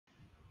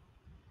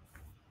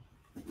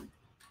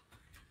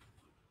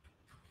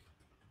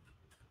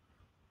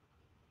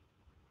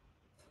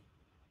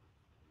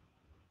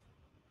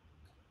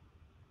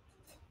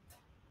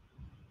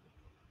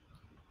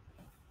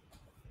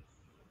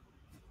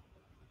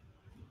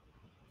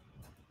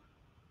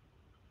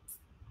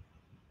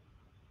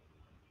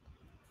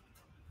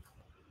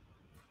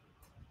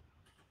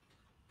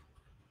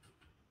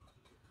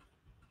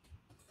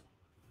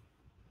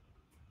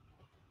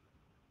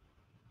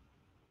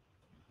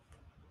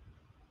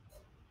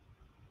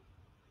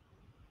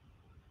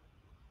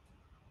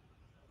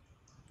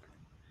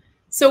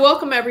So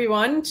welcome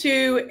everyone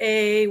to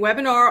a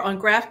webinar on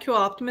GraphQL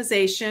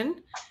optimization.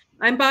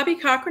 I'm Bobbie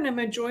Cochrane.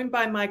 I'm joined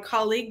by my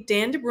colleague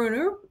Dan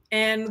Debrunner,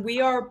 and we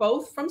are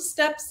both from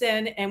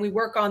StepsIn, and we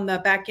work on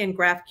the backend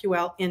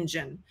GraphQL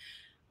engine.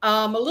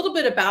 A little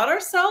bit about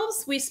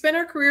ourselves. We spent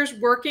our careers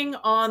working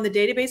on the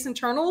database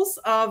internals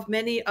of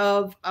many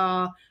of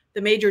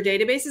the major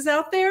databases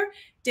out there.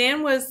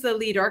 Dan was the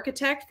lead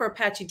architect for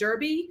Apache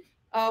Derby,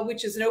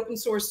 which is an open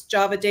source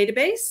Java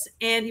database.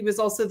 And he was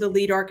also the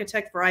lead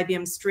architect for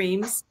IBM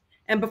Streams.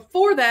 And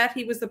before that,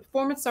 he was the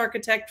performance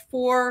architect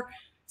for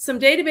some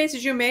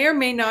databases you may or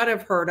may not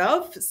have heard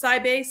of,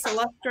 Sybase,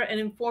 Celestra, and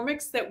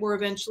Informix, that were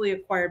eventually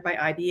acquired by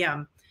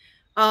IBM.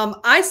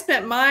 I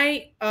spent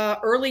my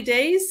early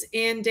days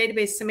in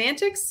database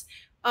semantics,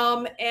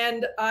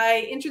 and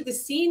I entered the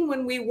scene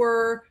when we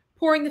were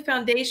pouring the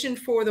foundation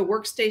for the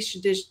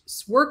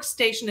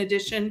workstation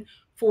edition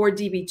for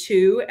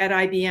DB2 at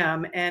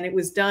IBM, and it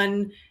was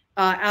done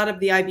out of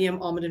the IBM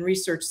Almaden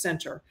Research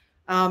Center.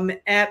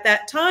 At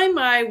that time,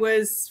 I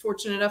was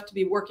fortunate enough to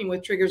be working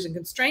with triggers and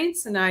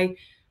constraints, and I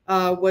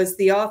was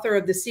the author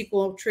of the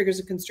SQL Triggers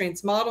and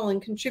Constraints model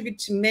and contributed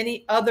to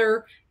many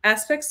other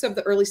aspects of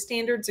the early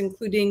standards,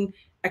 including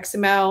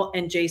XML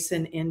and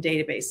JSON in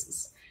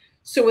databases.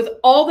 So with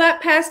all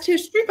that past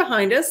history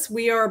behind us,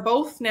 we are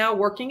both now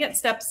working at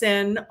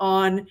StepsIn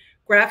on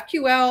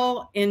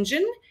GraphQL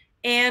engine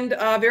and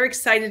very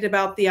excited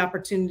about the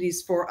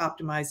opportunities for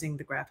optimizing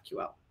the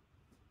GraphQL.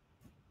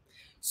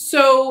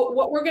 So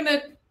what we're going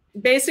to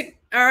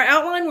our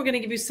outline, we're going to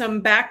give you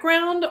some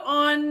background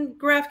on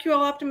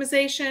GraphQL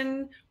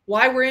optimization,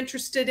 why we're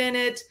interested in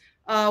it,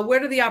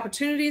 what are the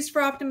opportunities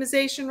for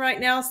optimization right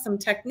now, some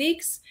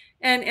techniques,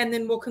 and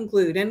then we'll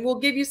conclude. And we'll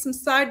give you some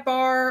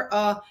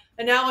sidebar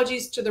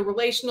analogies to the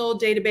relational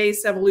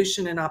database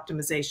evolution and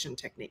optimization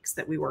techniques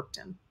that we worked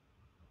in.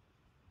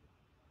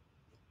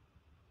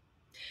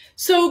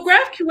 So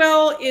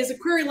GraphQL is a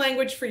query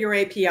language for your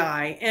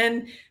API,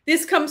 and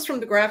this comes from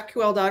the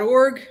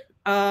graphql.org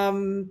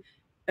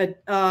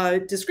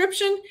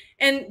description.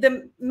 And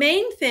the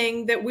main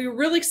thing that we're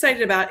really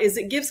excited about is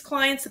it gives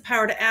clients the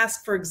power to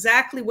ask for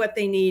exactly what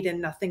they need and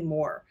nothing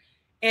more.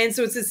 And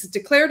so it's this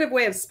declarative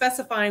way of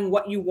specifying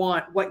what you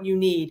want, what you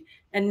need,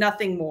 and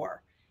nothing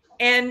more.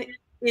 And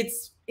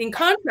it's in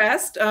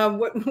contrast,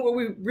 what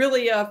we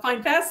really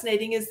find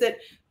fascinating is that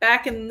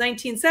back in the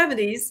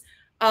 1970s,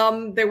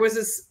 there was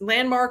this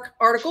landmark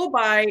article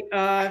by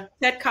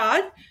Ted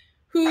Codd,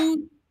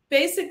 who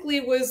basically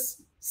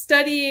was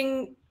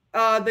studying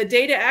the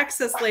data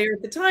access layer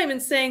at the time and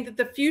saying that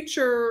the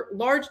future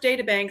large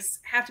data banks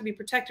have to be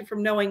protected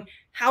from knowing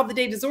how the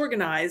data is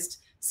organized.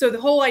 So the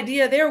whole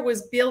idea there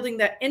was building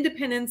that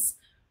independence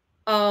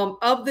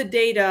of the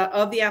data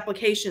of the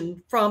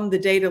application from the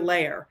data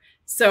layer.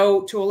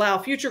 So to allow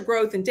future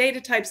growth in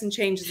data types and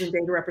changes in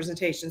data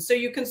representation. So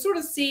you can sort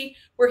of see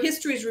where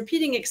history is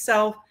repeating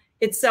itself,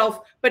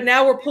 but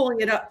now we're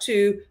pulling it up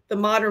to the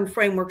modern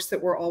frameworks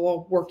that we're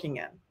all working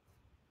in.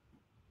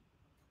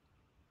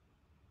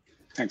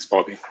 Thanks,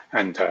 Bobbie,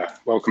 and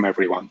welcome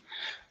everyone.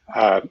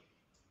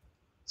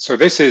 So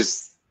this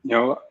is,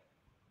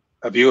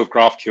 a view of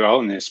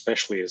GraphQL, and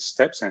especially as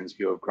StepsIn's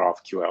view of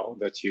GraphQL,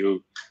 that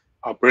you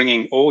are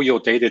bringing all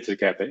your data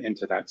together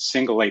into that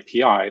single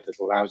API that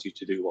allows you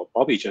to do what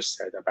Bobbie just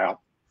said about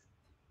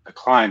the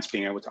clients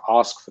being able to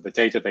ask for the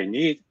data they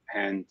need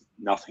and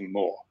nothing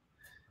more.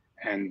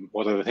 And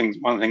one of the things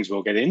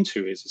we'll get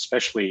into is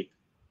especially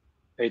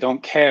they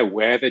don't care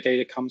where the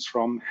data comes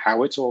from,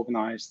 how it's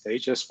organized. They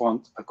just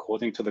want,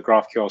 according to the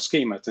GraphQL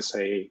schema, to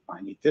say,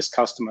 I need this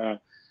customer,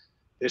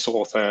 this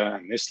author,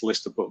 and this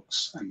list of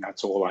books, and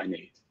that's all I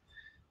need.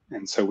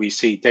 And so we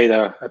see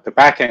data at the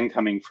back end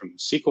coming from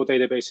SQL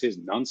databases,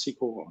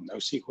 non-SQL or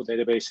NoSQL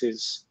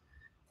databases,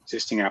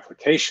 existing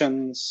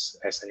applications,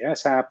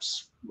 SAS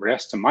apps,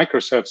 REST and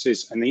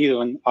microservices, and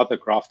even other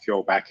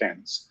GraphQL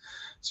backends.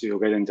 So you'll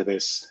get into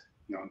this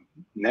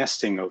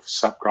nesting of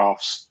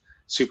subgraphs,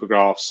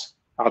 supergraphs,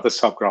 other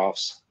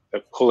subgraphs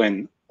that pull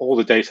in all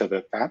the data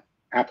that that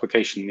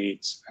application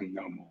needs and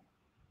no more.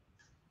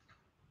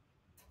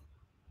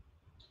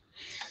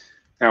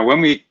 Now, when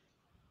we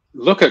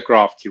look at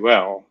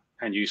GraphQL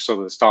and you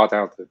sort of start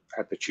out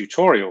at the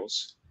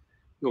tutorials,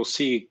 you'll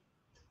see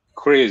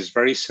queries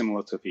very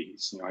similar to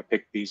these. I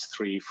picked these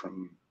three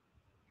from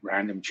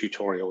random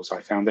tutorials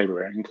I found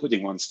everywhere,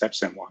 including one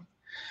StepsIn one.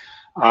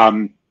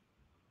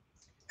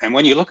 And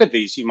when you look at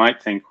these, you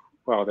might think,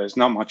 well, there's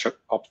not much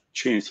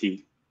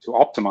opportunity to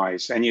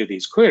optimize any of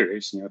these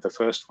queries. The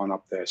first one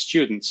up there,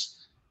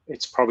 students,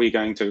 it's probably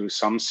going to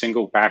some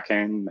single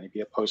backend,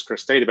 maybe a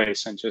Postgres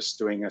database, and just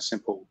doing a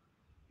simple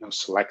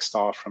select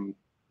star from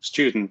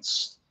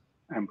students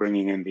and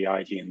bringing in the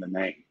ID and the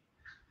name.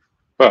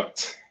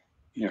 But,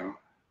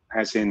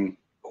 as in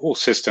all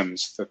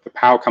systems, that the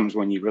power comes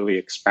when you really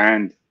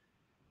expand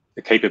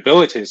the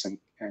capabilities and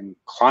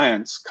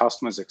clients,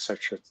 customers,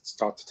 etc.,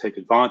 start to take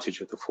advantage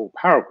of the full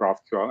power of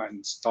GraphQL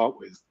and start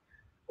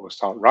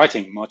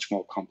writing much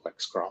more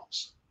complex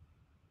graphs.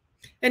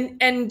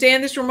 And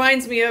Dan, this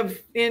reminds me of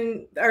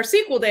in our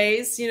SQL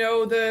days, you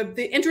know,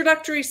 the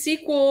introductory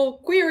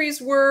SQL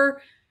queries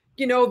were,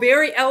 you know,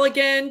 very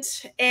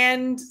elegant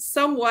and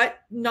somewhat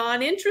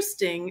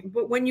non-interesting.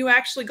 But when you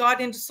actually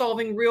got into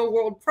solving real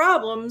world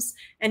problems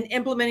and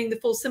implementing the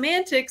full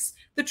semantics,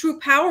 the true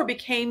power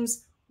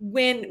becomes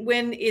when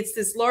it's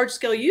this large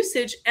scale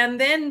usage, and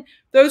then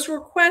those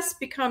requests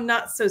become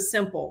not so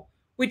simple,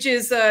 which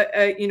is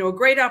a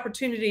great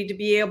opportunity to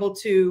be able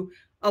to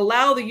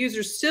allow the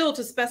user still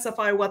to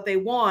specify what they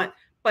want,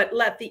 but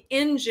let the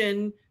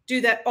engine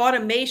do that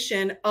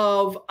automation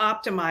of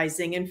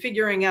optimizing and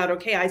figuring out,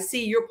 okay, I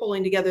see you're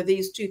pulling together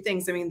these two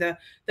things. I mean, the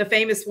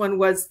famous one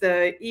was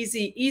the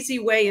easy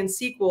way in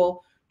SQL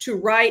to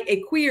write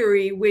a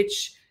query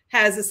which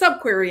has a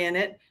subquery in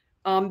it,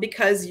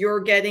 because you're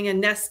getting a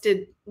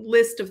nested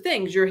list of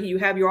things. You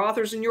have your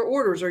authors and your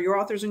orders, or your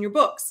authors and your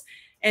books.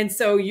 And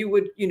so you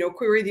would,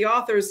 query the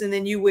authors, and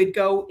then you would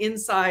go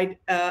inside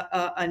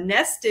a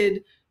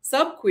nested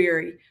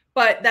subquery.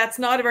 But that's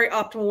not a very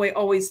optimal way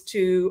always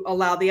to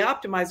allow the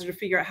optimizer to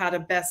figure out how to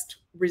best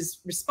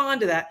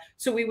respond to that.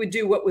 So we would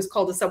do what was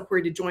called a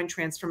subquery to join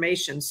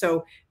transformation.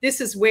 So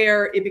this is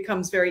where it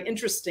becomes very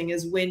interesting,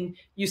 is when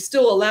you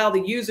still allow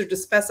the user to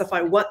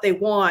specify what they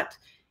want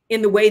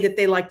in the way that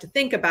they like to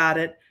think about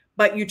it,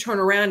 but you turn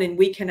around and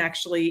we can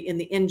actually, in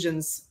the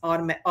engines,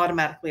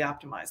 automatically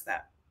optimize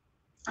that.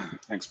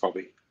 Thanks,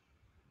 Bobbie.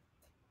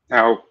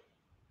 Now,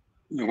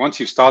 once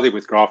you've started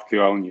with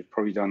GraphQL and you've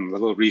probably done a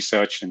little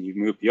research and you've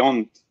moved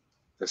beyond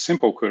the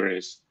simple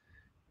queries,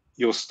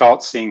 you'll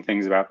start seeing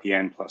things about the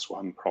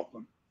n+1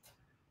 problem.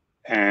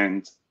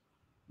 And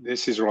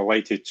this is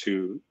related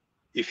to,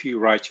 if you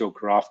write your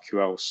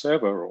GraphQL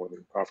server, or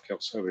the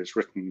GraphQL server is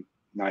written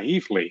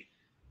naively,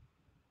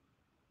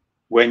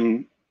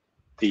 when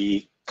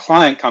the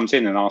client comes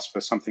in and asks for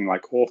something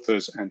like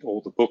authors and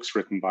all the books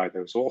written by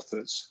those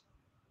authors,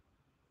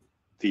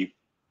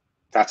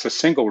 that's a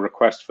single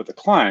request for the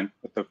client,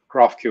 but the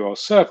GraphQL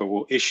server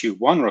will issue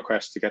one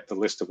request to get the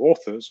list of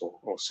authors,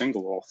 or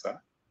single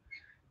author,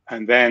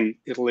 and then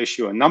it'll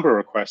issue a number of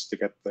requests to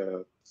get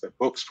the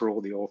books for all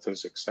the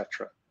authors,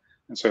 etc.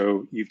 And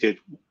so the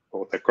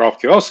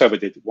GraphQL server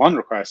did one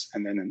request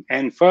and then an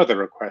n further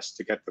request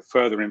to get the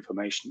further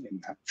information in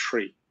that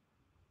tree.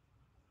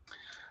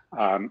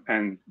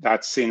 And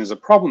that's seen as a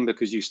problem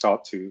because you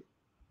start to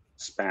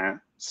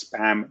spam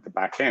the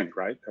back end,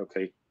 right?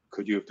 Okay,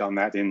 could you have done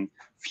that in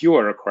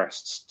fewer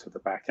requests to the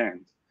back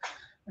end?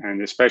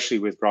 And especially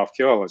with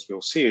GraphQL, as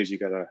we'll see, as you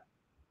get a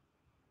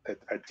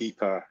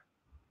deeper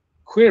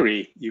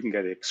query, you can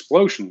get an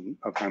explosion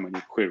of how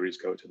many queries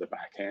go to the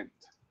back end.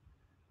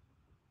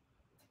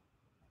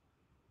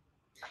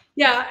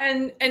 Yeah,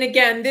 and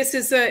again, this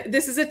is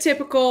a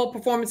typical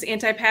performance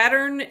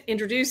anti-pattern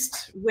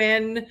introduced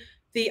when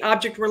the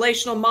object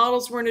relational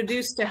models were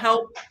introduced to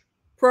help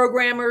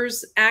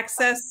programmers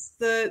access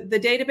the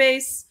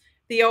database.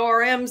 The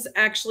ORMs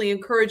actually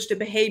encouraged a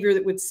behavior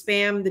that would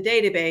spam the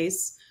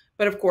database.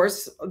 But of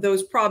course,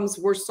 those problems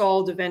were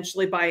solved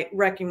eventually by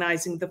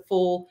recognizing the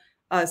full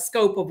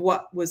scope of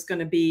what was going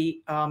to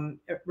be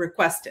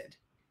requested.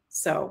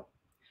 So,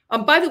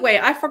 by the way,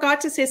 I forgot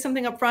to say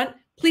something up front.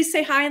 Please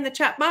say hi in the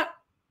chat box,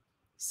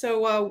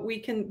 so we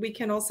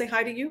can all say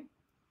hi to you.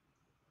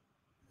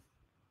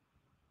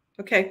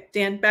 Okay,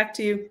 Dan, back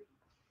to you.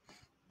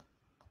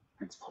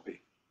 Thanks,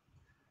 Bobbie.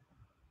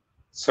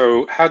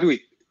 So how do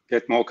we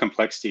get more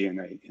complexity in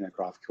a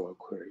GraphQL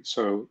query?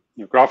 So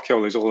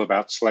GraphQL is all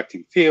about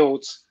selecting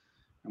fields,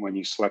 and when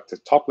you select a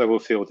top-level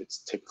field, it's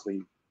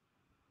typically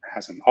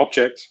has an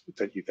object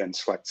that you then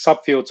select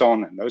subfields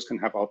on, and those can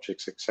have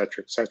objects,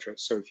 etc., etc.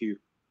 So if you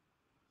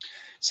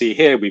see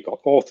here, we've got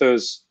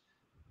authors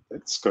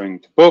that's going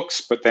to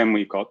books, but then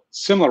we've got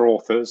similar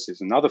authors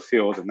is another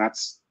field, and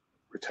that's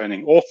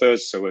returning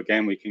authors. So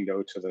again, we can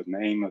go to the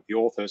name of the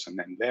authors and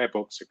then their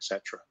books,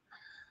 etc.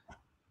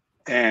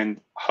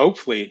 And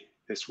hopefully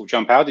this will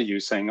jump out at you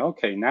saying,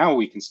 okay, now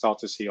we can start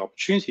to see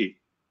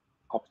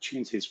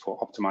opportunities for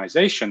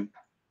optimization,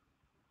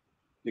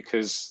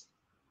 because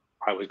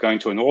I was going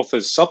to an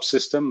author's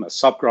subsystem, a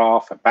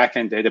subgraph, a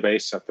backend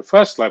database at the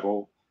first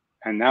level,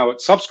 and now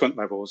at subsequent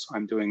levels,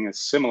 I'm doing a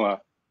similar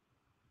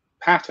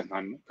pattern.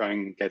 I'm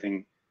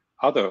getting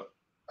other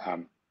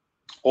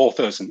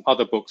authors and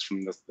other books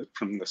from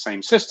the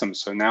same system.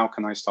 So now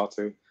can I start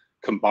to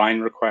combine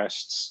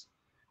requests,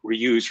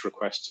 reuse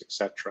requests,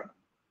 etc.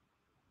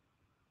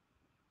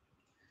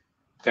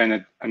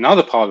 Then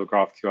another part of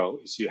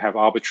GraphQL is you have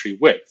arbitrary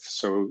width.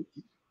 So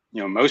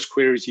most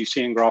queries you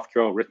see in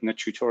GraphQL, written in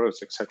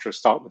tutorials, etc.,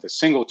 start with a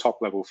single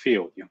top-level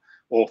field,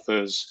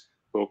 authors,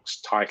 books,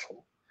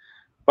 title.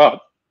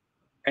 But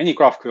any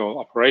GraphQL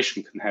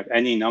operation can have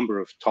any number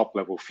of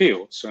top-level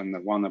fields. And the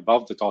one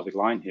above the dotted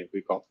line here,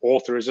 we've got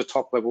author as a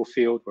top-level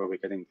field where we're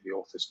getting the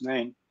author's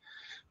name.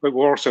 But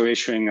we're also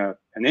issuing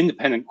an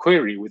independent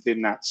query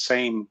within that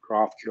same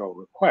GraphQL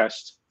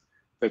request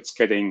that's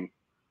getting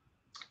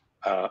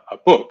a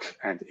book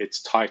and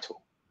its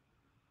title.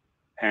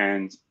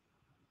 And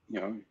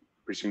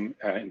presume,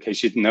 in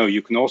case you didn't know,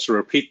 you can also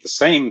repeat the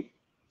same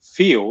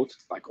field,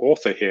 like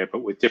author here,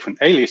 but with different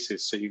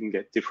aliases, so you can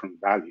get different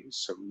values.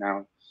 So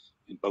now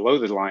below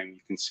the line,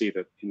 you can see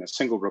that in a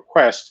single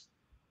request,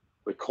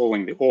 we're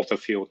calling the author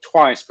field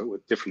twice, but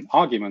with different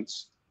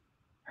arguments,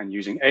 and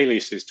using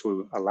aliases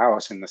to allow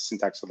us in the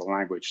syntax of the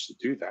language to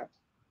do that.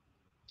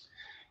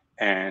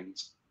 And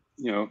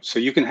so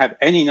you can have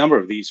any number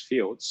of these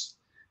fields.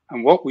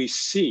 And what we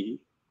see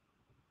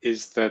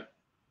is that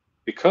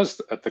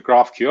because at the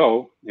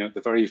GraphQL,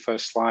 the very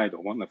first slide,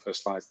 or one of the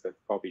first slides that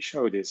Bobbie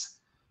showed, is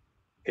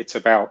it's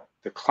about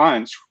the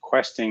clients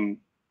requesting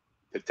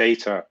the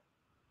data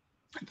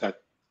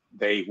that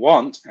they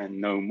want and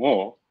no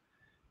more,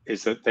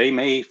 is that they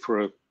may,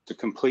 to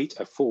complete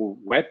a full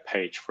web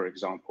page, for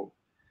example,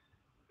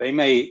 they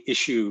may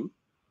issue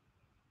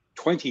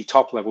 20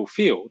 top-level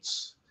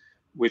fields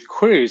with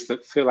queries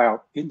that fill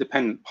out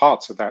independent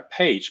parts of that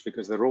page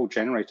because they're all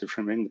generated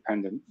from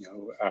independent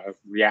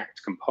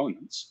React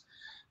components.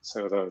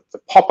 So the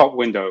pop-up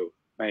window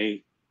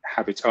may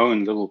have its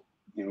own little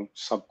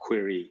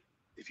subquery,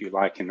 if you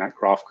like, in that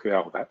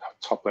GraphQL, that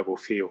top-level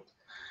field.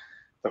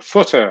 The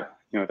footer,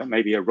 that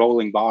may be a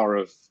rolling bar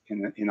of,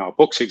 in our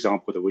books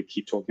example that we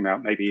keep talking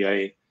about, maybe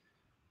a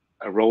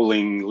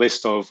rolling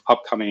list of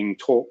upcoming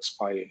talks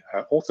by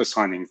author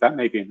signings. That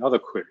may be another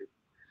query.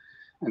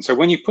 And so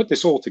when you put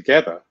this all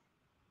together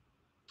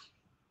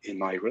in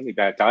my really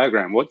bad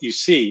diagram, what you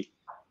see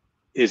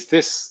is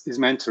this is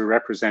meant to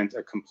represent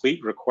a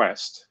complete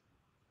request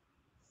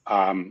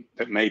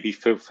that may be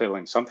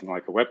fulfilling something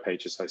like a web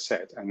page, as I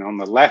said. And on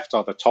the left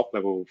are the top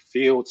level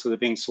fields that are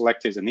being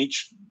selected, and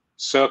each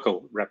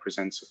circle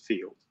represents a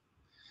field.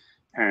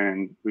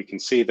 And we can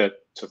see that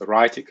to the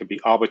right, it could be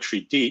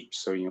arbitrary deep.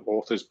 So,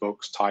 authors,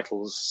 books,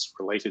 titles,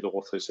 related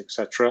authors,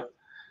 etc.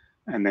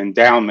 And then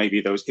down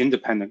maybe those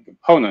independent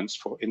components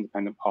for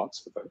independent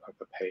parts of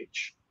the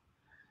page.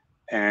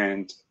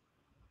 And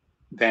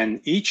then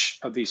each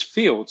of these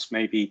fields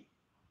may be,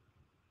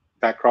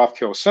 that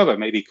GraphQL server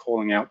may be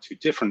calling out to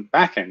different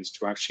backends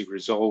to actually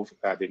resolve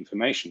that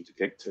information,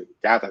 to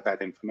gather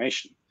that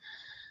information.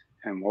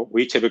 And what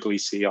we typically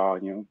see are,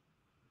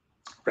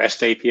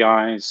 REST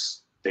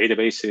APIs,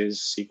 databases,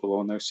 SQL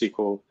or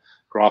NoSQL,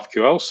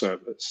 GraphQL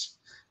servers.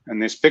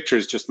 And this picture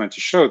is just meant to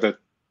show that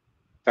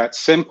that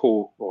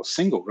simple or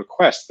single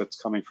request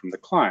that's coming from the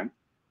client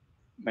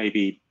may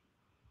be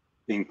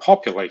being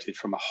populated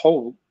from a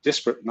whole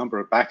disparate number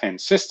of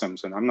backend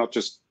systems. And I'm not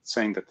just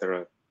saying that there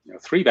are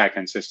 3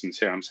 backend systems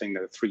here. I'm saying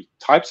there are 3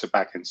 types of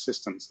backend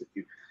systems that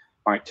you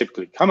might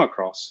typically come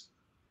across,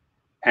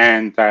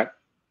 and that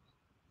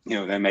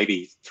there may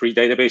be 3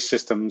 database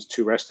systems,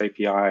 2 REST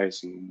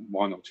APIs, and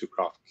 1 or 2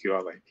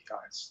 GraphQL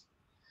APIs.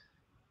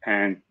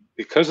 And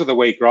because of the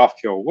way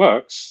GraphQL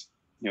works,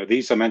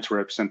 these are meant to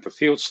represent the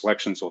field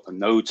selections or the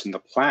nodes in the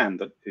plan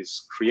that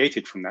is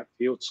created from that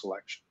field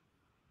selection.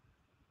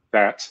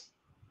 That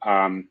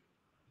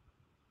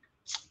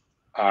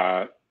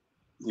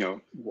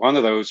one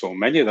of those or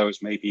many of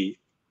those may be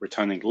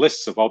returning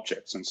lists of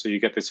objects. And so you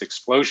get this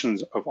explosion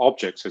of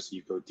objects as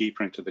you go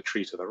deeper into the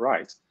tree to the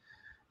right.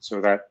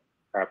 So that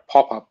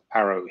pop-up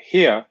arrow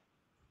here,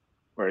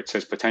 where it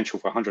says potential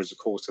for hundreds of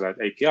calls to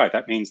that API,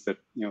 that means that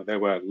there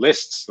were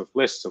lists of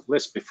lists of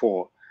lists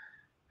before,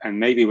 and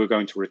maybe we're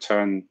going to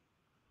return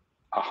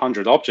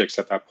 100 objects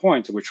at that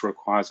point, which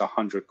requires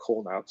 100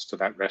 callouts to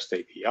that REST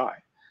API.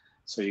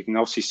 So you can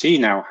also see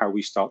now how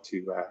we start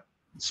to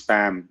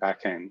spam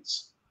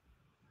backends.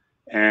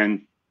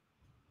 And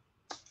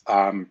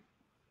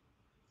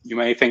you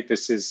may think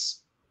this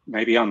is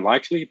maybe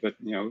unlikely, but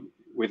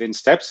within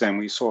StepZen,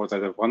 we saw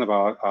that one of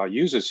our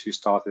users who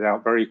started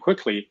out very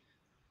quickly,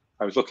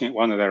 I was looking at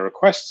one of their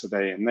requests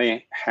today, and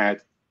they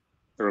had,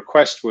 the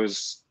request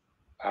was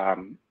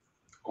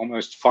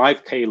almost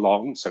 5K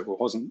long, so it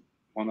wasn't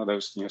one of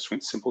those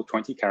simple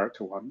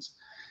 20-character ones.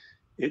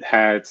 It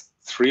had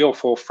 3 or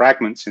 4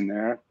 fragments in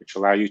there, which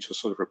allow you to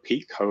sort of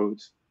repeat code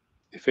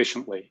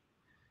efficiently.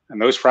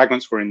 And those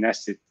fragments were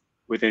nested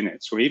within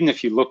it. So even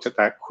if you looked at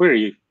that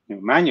query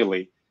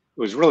manually, it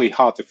was really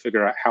hard to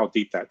figure out how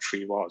deep that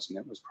tree was. And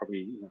it was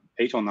probably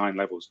 8 or 9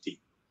 levels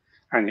deep.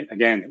 And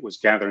again, it was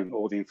gathering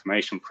all the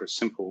information for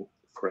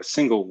a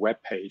single web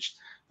page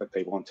that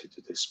they wanted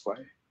to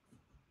display.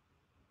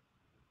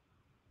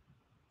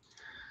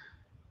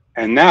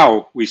 And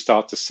now we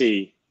start to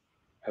see,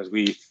 as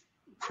we,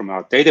 from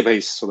our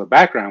database sort of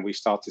background, we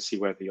start to see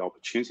where the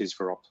opportunities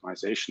for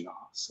optimization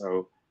are.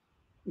 So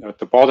at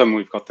the bottom,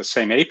 we've got the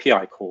same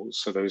API calls.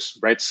 So those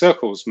red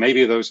circles,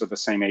 maybe those are the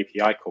same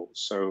API calls.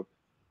 So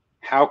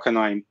how can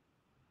I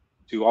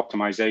do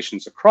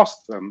optimizations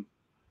across them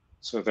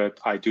so that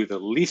I do the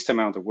least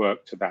amount of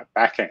work to that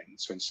backend?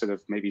 So instead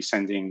of maybe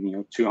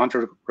sending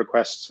 200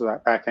 requests to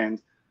that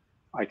backend,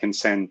 I can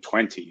send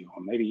 20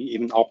 or maybe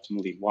even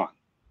optimally 1.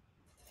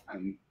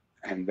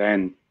 And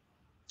then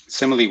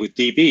similarly with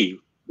DB,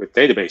 with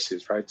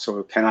databases, right?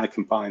 So can I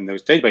combine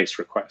those database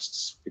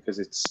requests? Because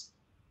it's,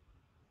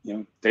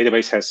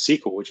 database has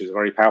SQL, which is a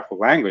very powerful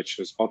language.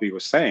 As Bobbie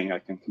was saying, I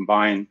can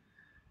combine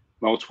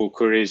multiple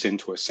queries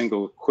into a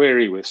single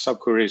query with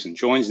subqueries and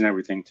joins and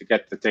everything to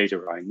get the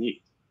data I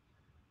need.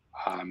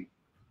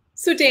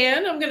 So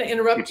Dan, I'm going to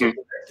interrupt you.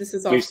 This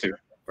is also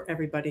for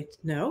everybody to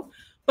know.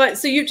 But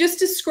so you just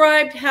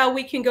described how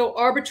we can go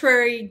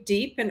arbitrarily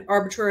deep and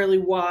arbitrarily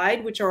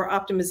wide, which are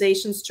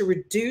optimizations to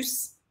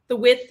reduce the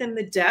width and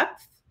the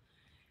depth.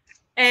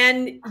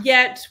 And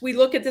yet we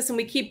look at this and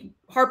we keep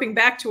harping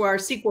back to our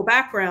SQL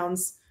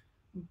backgrounds,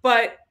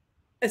 but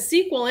a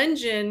SQL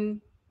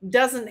engine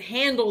doesn't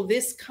handle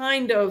this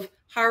kind of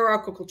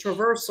hierarchical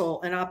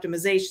traversal and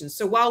optimization.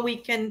 So while we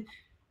can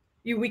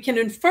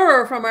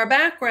infer from our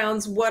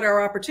backgrounds what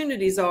our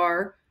opportunities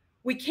are,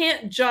 we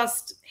can't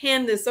just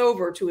hand this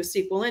over to a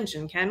SQL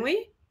engine, can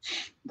we?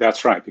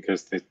 That's right,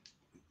 because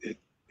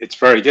it's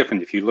very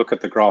different. If you look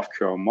at the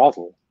GraphQL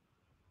model,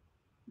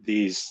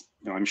 these,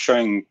 I'm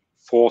showing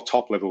 4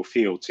 top-level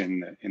fields in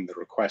the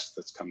request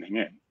that's coming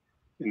in.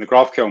 In the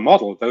GraphQL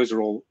model, those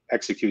are all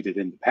executed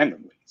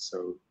independently.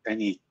 So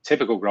any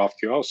typical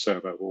GraphQL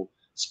server will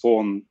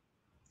spawn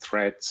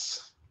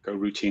threads, go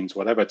routines,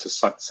 whatever, to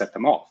set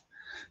them off.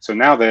 So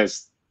now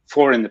there's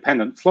 4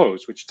 independent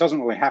flows, which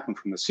doesn't really happen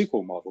from the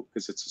SQL model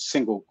because it's a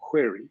single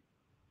query.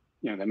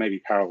 There may be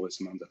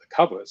parallelism under the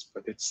covers,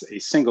 but it's a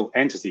single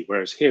entity,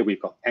 whereas here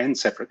we've got n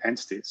separate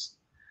entities.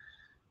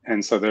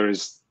 And so there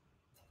is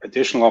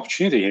additional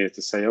opportunity here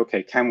to say,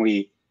 okay, can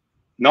we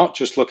not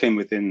just look in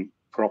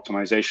for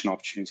optimization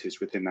opportunities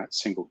within that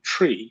single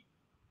tree,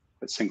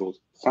 that single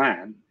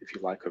plan, if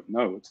you like, of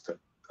nodes that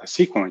a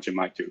SQL engine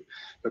might do,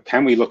 but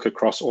can we look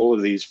across all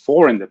of these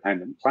 4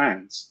 independent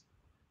plans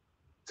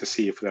to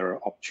see if there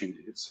are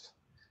opportunities?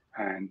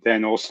 And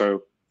then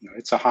also,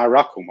 it's a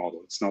hierarchical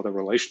model. It's not a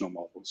relational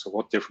model. So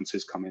what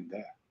differences come in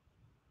there?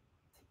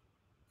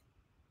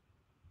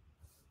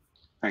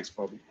 Thanks,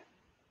 Bobbie.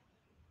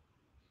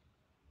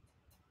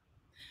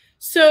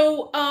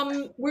 So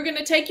we're going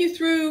to take you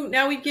through,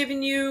 now we've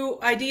given you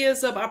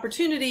ideas of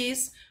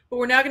opportunities, but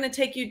we're now going to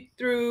take you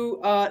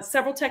through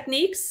several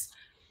techniques.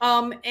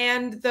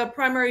 And the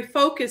primary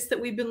focus that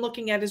we've been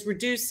looking at is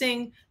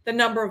reducing the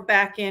number of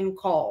backend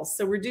calls.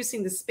 So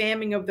reducing the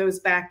spamming of those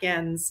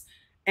backends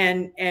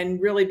and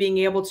really being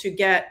able to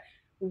get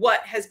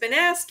what has been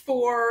asked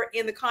for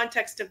in the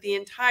context of the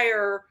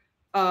entire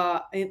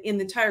in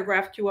the entire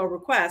GraphQL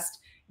request,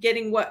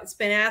 getting what's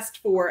been asked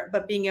for,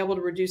 but being able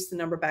to reduce the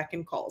number of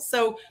backend calls.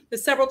 So the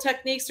several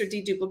techniques are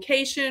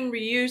deduplication,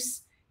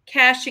 reuse,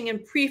 caching, and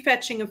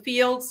prefetching of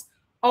fields.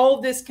 All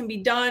of this can be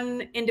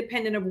done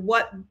independent of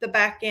what the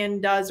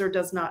backend does or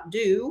does not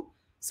do.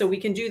 So we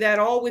can do that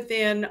all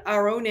within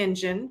our own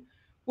engine.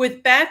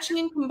 With batching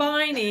and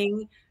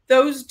combining,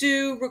 those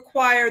do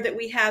require that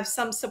we have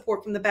some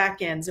support from the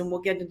backends, and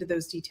we'll get into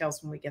those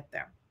details when we get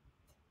there.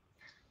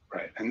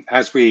 Right, and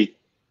as we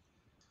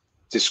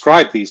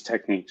describe these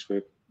techniques,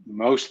 we're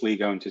mostly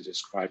going to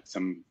describe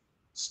them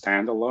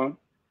standalone.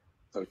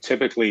 So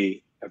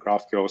typically, a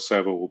GraphQL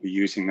server will be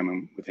using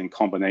them within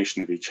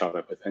combination of each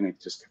other, but then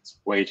it just gets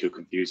way too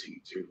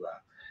confusing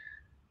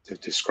to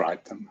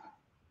describe them.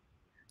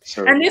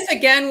 So, and this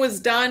again was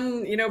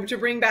done, to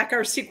bring back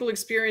our SQL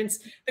experience.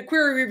 The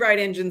query rewrite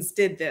engines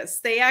did this.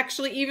 They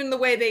actually, even the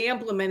way they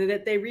implemented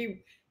it,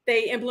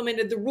 they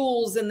implemented the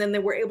rules, and then they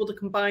were able to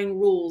combine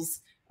rules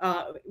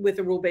with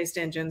a rule-based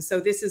engine. So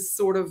this is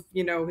sort of,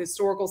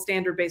 historical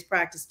standard-based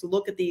practice to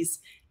look at these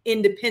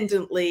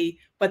independently,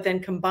 but then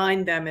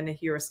combine them in a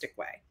heuristic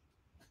way.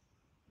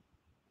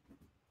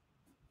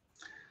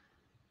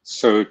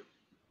 So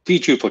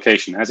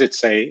deduplication, as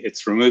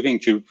it's removing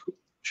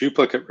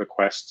duplicate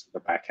requests to the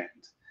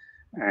backend.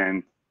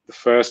 And the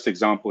first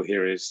example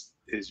here is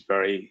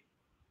very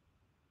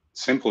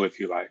simple, if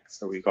you like.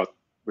 So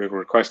we're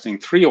requesting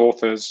 3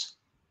 authors,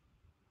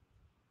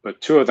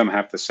 but 2 of them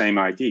have the same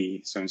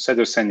ID. So instead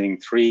of sending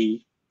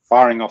 3,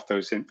 firing off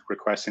those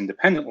requests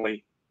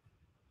independently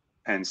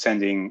and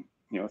sending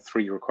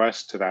 3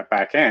 requests to that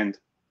back end,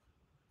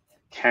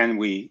 can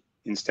we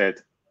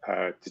instead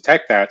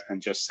detect that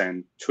and just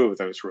send 2 of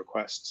those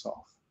requests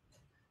off?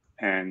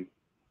 And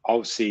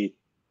obviously,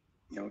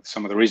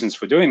 some of the reasons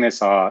for doing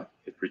this are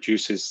it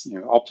reduces,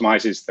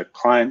 optimizes the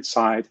client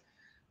side,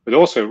 but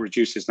also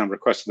reduces number of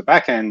requests to the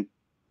back end,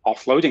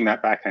 offloading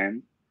that back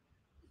end,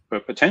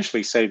 but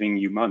potentially saving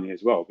you money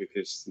as well,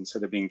 because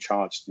instead of being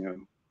charged,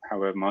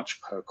 however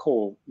much per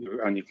call,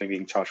 you're only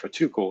being charged for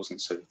 2 calls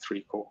instead of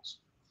 3 calls.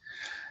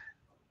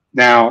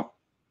 Now,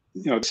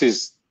 this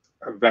is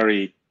a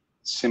very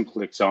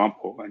simple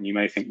example, and you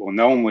may think, well,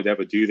 no one would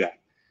ever do that.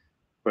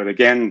 But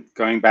again,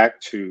 going back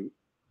to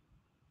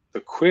the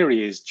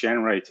query is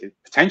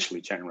potentially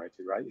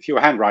generated, right? If you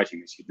were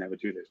handwriting this, you'd never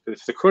do this. But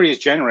if the query is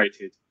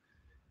generated,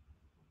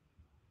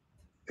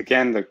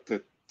 again,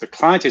 the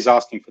client is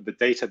asking for the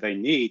data they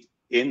need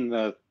in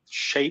the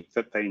shape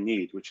that they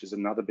need, which is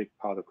another big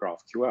part of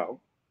GraphQL.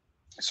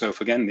 So if,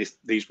 again,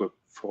 these were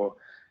for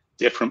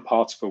different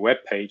parts of a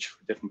web page,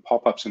 for different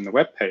pop-ups in the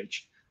web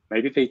page,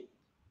 maybe they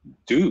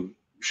do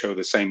show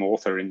the same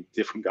author in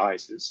different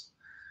guises.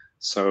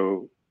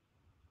 So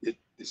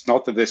it's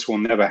not that this will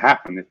never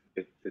happen.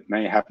 It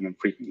may happen and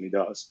frequently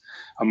does.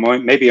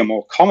 Maybe a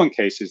more common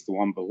case is the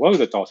one below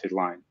the dotted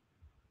line,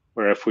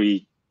 where if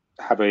we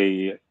have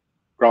a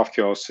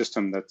GraphQL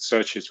system that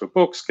searches for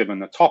books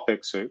given a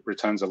topic, so it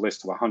returns a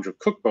list of 100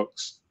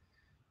 cookbooks,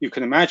 you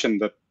can imagine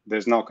that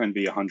there's not going to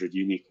be 100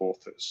 unique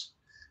authors.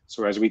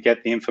 So as we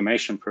get the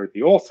information for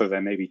the author,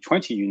 there may be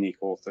 20 unique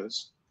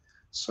authors.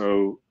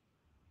 So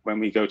when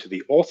we go to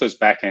the author's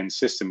backend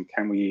system,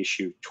 can we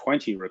issue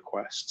 20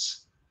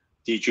 requests,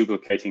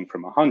 deduplicating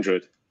from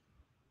 100,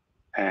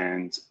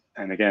 and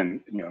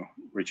again,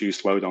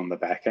 reduce load on the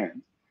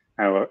backend.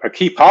 Now, a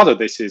key part of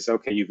this is,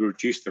 okay, you've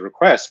reduced the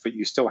request, but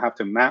you still have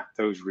to map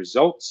those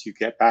results you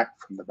get back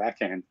from the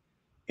backend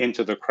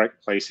into the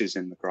correct places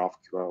in the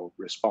GraphQL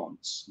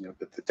response,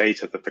 the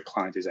data that the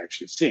client is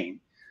actually seeing,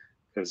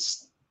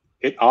 because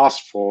it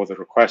asks for the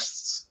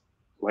requests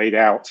laid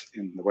out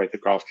in the way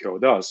that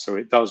GraphQL does. So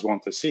it does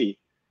want to see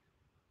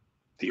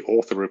the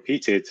author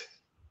repeated,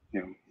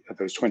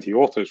 those 20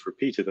 authors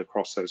repeated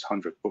across those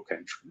 100 book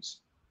entries.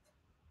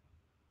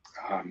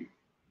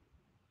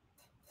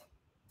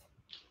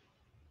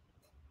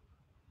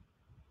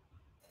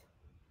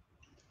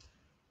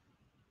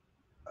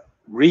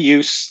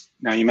 Reuse,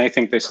 now you may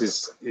think this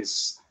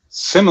is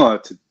similar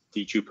to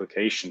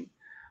deduplication,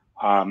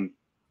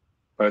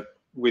 but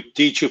with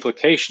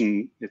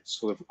deduplication, it's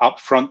sort of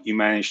upfront, you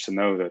manage to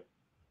know that,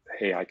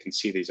 hey, I can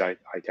see these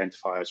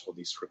identifiers or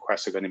these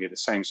requests are going to be the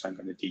same, so I'm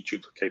going to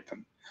deduplicate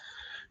them.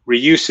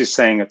 Reuse is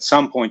saying at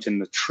some point in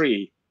the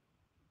tree,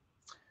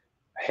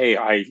 hey,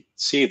 I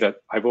see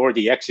that I've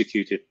already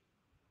executed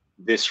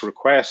this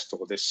request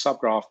or this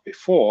subgraph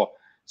before,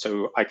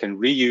 so I can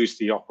reuse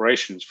the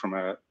operations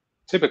from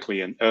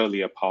typically an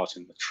earlier part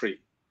in the tree.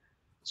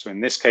 So in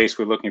this case,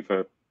 we're looking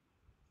for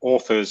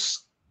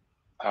authors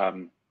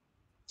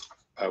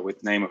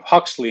with name of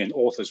Huxley and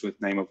authors with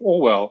name of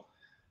Orwell,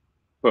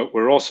 but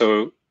we're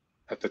also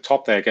at the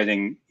top there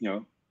getting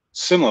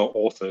similar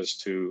authors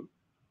to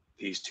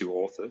these two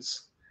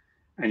authors.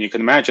 And you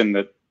can imagine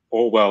that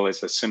Orwell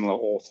is a similar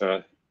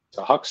author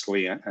to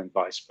Huxley and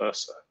vice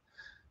versa.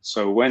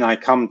 So when I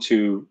come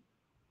to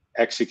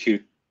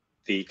execute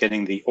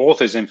getting the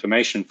author's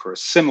information for a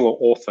similar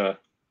author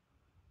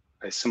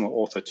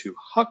to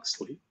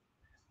Huxley,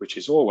 which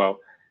is Orwell,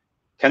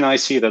 can I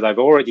see that I've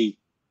already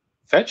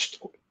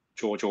fetched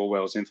George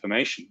Orwell's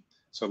information?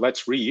 So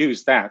let's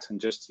reuse that and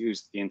just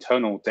use the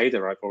internal data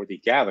I've already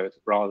gathered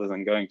rather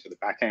than going to the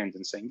back end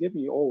and saying, give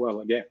me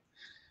Orwell again,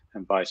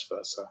 and vice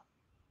versa.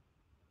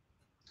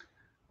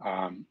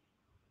 I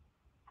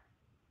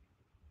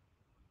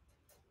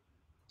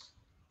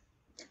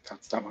think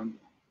that's that one.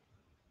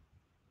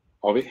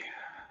 Bobbie?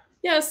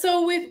 Yeah,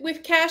 so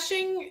with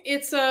caching,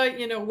 it's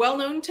a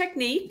well-known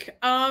technique,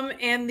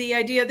 and the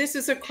idea, this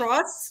is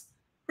across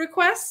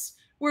requests.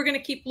 We're going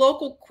to keep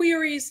local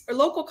queries or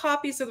local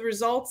copies of the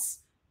results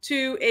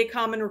to a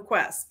common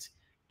request.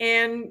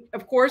 And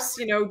of course,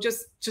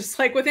 just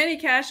like with any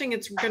caching,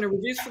 it's going to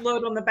reduce the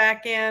load on the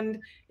back end.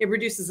 It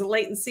reduces the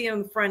latency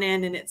on the front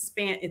end, and it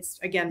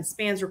again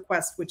spans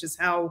requests, which is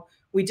how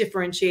we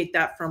differentiate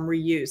that from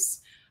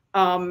reuse.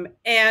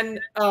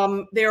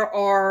 There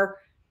are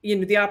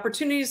the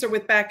opportunities are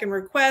with backend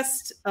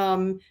request,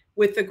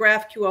 with the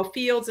GraphQL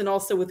fields, and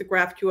also with the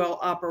GraphQL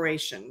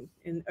operation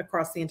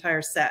across the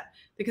entire set.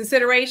 The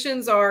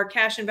considerations are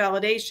cache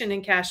invalidation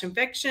and cache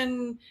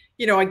infection,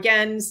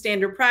 again,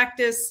 standard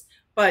practice,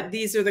 but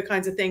these are the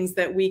kinds of things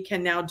that we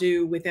can now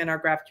do within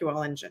our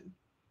GraphQL engine.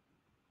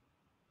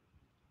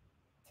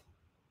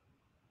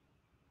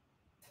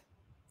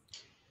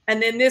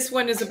 And then this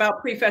one is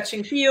about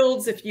prefetching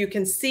fields. If you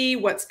can see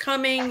what's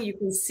coming, you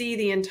can see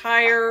the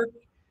entire,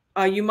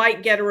 you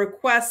might get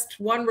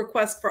one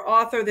request for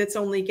author that's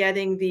only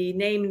getting the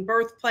name and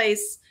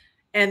birthplace.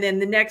 And then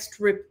the next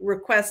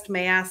request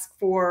may ask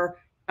for,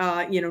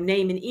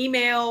 name and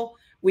email.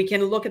 We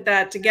can look at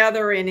that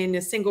together, and in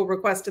a single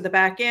request to the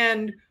back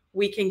end,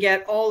 we can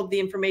get all of the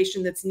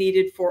information that's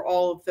needed for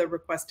all of the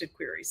requested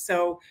queries.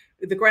 So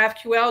the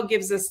GraphQL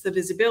gives us the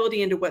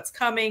visibility into what's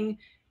coming.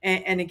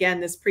 And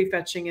again, this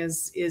prefetching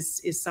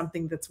is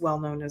something that's well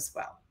known as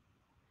well.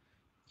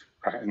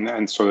 Right,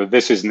 and so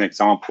this is an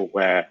example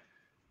where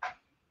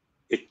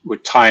it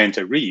would tie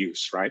into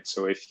reuse, right?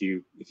 So if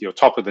your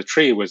top of the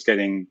tree was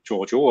getting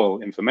George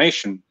Orwell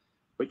information,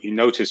 but you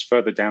notice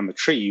further down the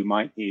tree you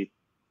might need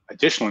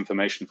additional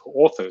information for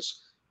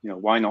authors,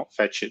 why not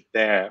fetch it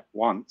there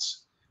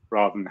once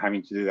rather than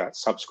having to do that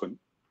subsequent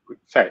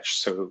fetch?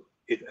 So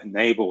it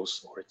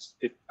enables, or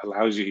it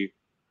allows you,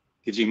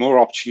 gives you more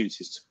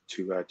opportunities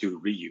to do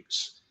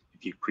reuse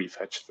if you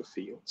prefetch the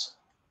fields.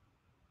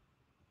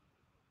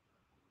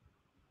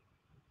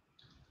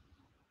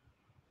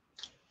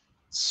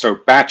 So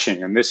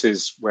batching, and this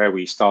is where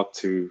we start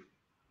to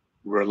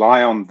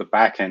rely on the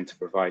backend to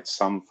provide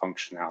some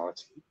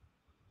functionality.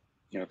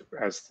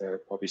 As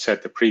what we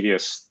said, the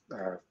previous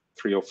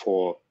 3 or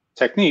 4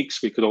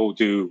 techniques we could all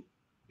do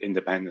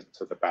independent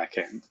of the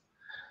backend.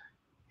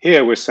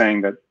 Here we're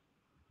saying that,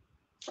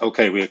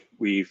 okay,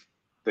 the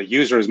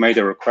user has made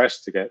a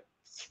request to get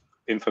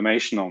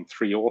information on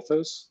 3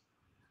 authors.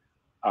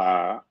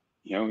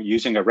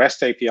 Using a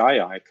REST API,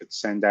 I could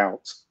send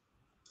out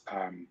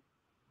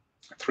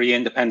 3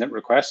 independent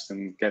requests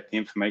and get the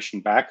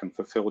information back and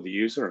fulfill the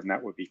user, and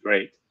that would be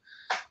great.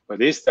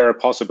 But is there a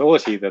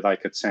possibility that I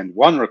could send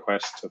one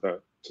request to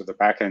the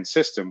backend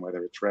system,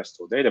 whether it's REST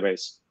or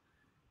database,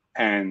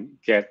 and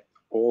get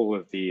all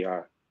of the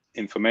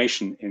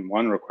information in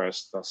one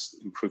request, thus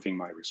improving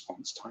my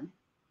response time?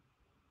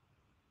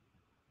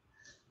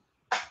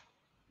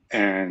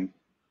 And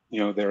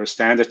there are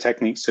standard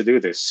techniques to do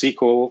this.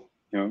 SQL,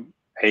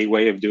 a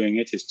way of doing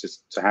it is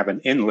to have an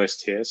in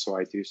list here. So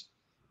I do,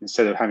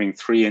 instead of having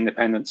 3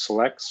 independent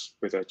selects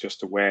with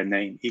just a where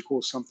name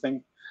equals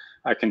something,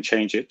 I can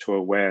change it to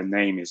a where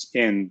name is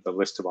in the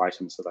list of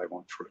items that I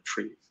want to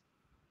retrieve.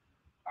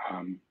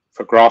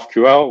 For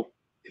GraphQL,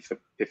 if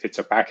it's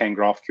a backend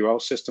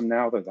GraphQL system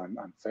now that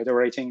I'm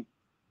federating,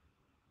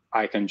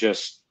 I can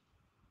just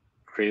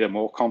create a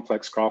more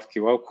complex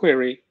GraphQL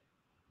query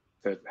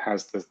that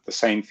has the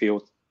same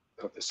field,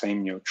 the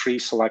same tree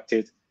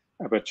selected,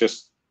 but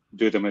just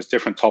do them as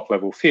different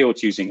top-level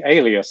fields using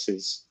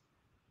aliases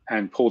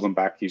and pull them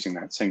back using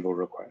that single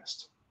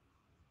request.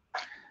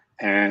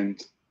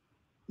 And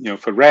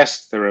for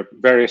REST, there are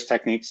various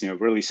techniques.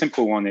 Really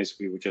simple one is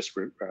we would just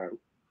repeat.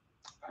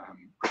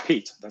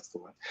 That's the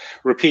word.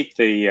 Repeat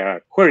the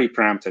query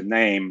parameter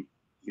name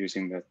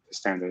using the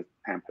standard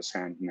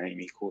ampersand name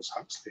equals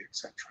Huxley,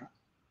 etc.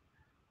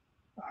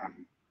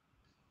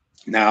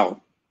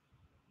 Now,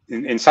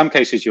 in some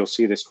cases, you'll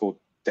see this called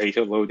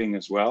data loading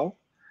as well.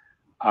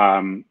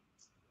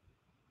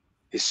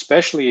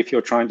 Especially if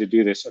you're trying to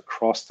do this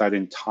across that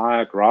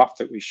entire graph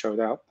that we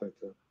showed out, the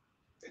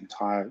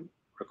entire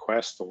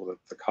request or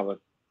the colored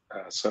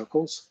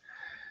circles,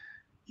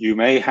 you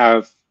may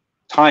have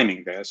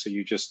timing there. So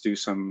you just do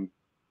some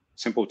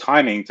simple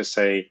timing to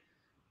say,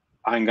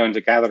 I'm going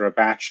to gather a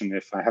batch, and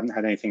if I haven't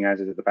had anything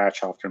added to the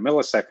batch after a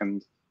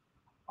millisecond,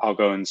 I'll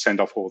go and send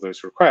off all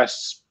those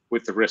requests,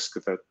 with the risk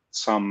that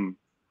some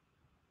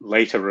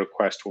later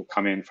request will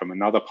come in from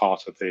another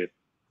part of the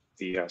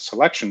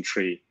selection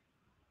tree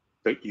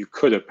that you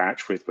could have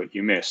batched with, but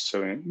you missed.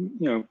 So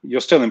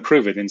you'll still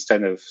improve it.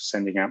 Instead of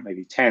sending out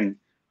maybe 10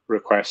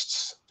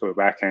 requests to a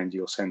backend,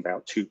 you'll send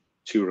out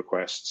two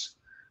requests.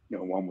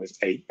 One with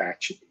 8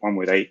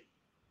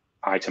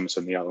 items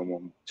and the other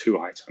one with 2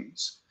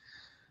 items.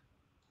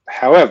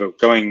 However,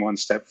 going one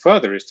step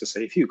further is to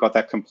say, if you've got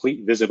that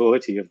complete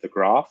visibility of the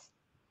graph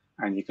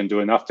and you can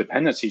do enough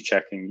dependency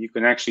checking, you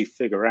can actually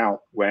figure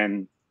out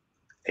when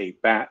a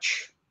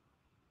batch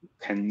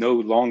can no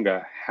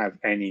longer have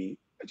any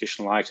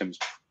additional items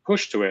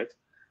pushed to it.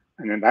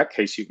 And in that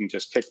case, you can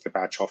just kick the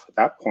batch off at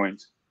that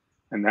point.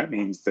 And that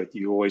means that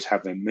you always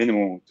have the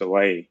minimal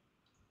delay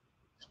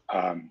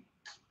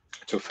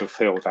to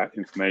fulfill that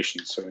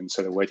information. So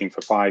instead of waiting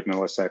for 5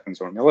 milliseconds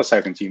or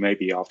milliseconds, you may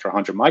be after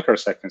 100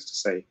 microseconds to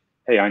say,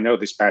 hey, I know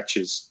this batch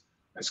is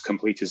as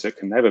complete as it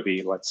can never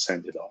be, let's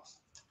send it off.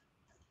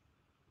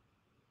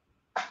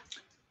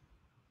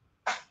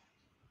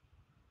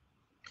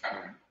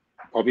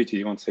 Bobbie, do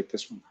you want to take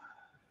this one?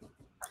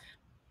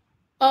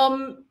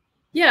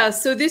 Yeah,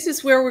 so this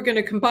is where we're going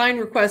to combine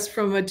requests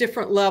from a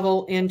different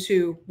level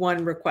into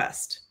one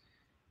request.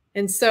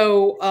 And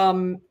so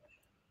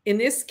in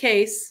this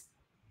case,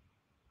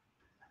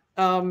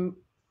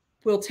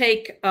 we'll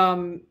take,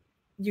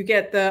 you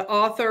get the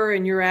author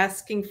and you're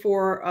asking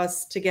for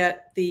us to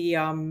get the,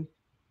 I'm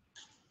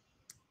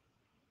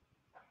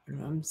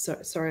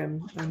sorry,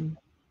 I'm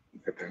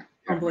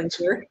fumbling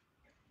here.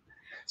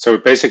 So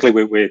basically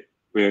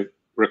we're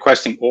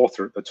requesting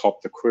author at the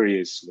top. The query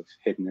is sort of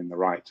hidden in the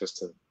right, just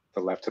to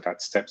the left of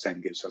that steps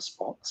end gives us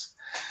spots.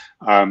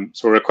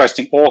 So we're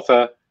requesting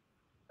author,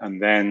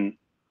 and then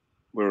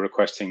we're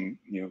requesting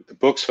the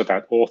books for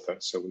that author.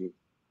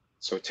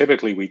 So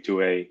typically we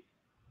do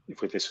if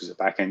this was a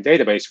backend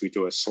database, we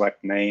do a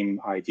select name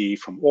ID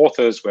from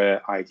authors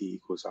where ID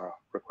equals our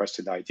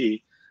requested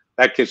ID.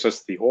 That gives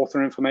us the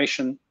author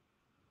information,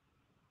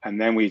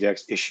 and then we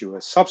issue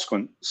a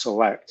subsequent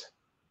select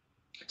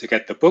to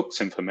get the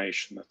books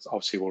information. That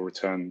obviously will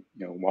return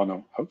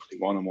hopefully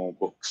one or more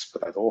books for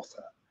that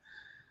author.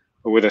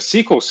 But with a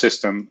SQL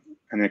system,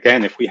 and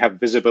again, if we have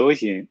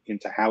visibility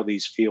into how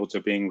these fields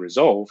are being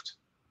resolved,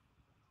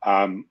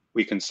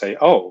 we can say,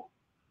 oh,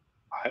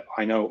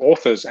 I know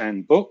authors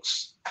and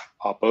books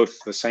are both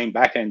the same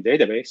backend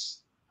database,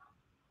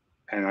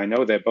 and I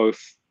know they're both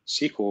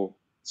SQL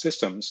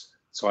systems,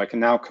 so I can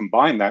now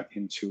combine that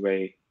into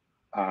a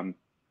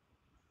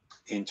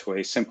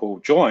simple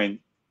join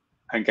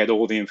and get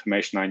all the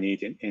information I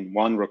need in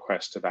one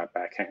request to that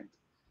backend.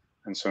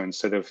 And so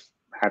instead of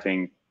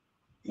having,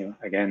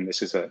 again,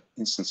 this is an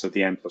instance of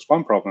the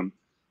n+1 problem,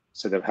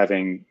 instead of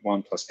having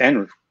 1 plus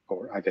n,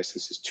 or I guess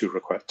this is two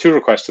requests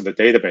to the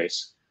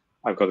database,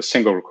 I've got a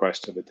single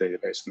request to the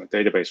database, and the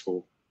database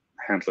will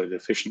handle it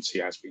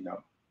efficiency, as we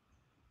know.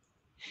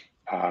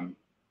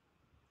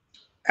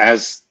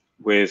 As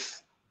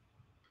with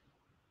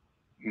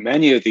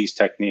many of these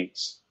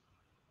techniques,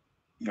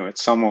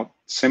 it's somewhat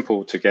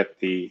simple to get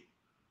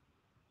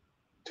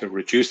to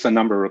reduce the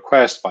number of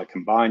requests by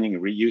combining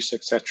reuse,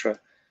 etc.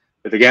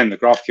 But again, the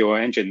GraphQL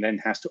engine then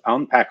has to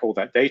unpack all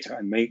that data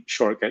and make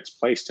sure it gets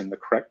placed in the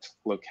correct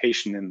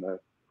location in the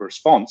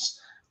response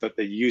that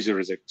the user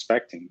is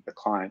expecting, the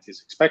client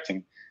is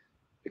expecting.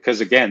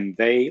 Because again,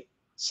 they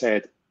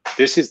said,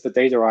 this is the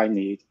data I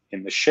need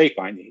in the shape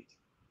I need.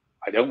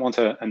 I don't want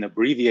an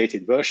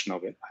abbreviated version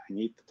of it. I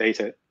need the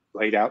data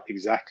laid out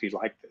exactly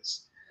like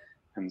this.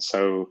 And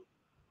so,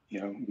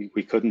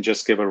 we couldn't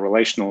just give a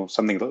relational,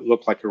 something that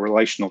looked like a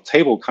relational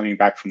table coming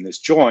back from this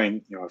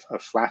join, a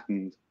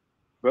flattened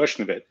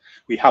version of it.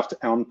 We have to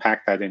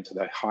unpack that into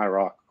the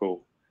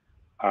hierarchical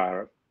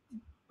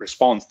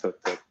response that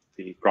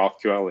the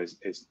GraphQL is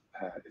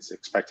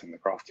expecting, the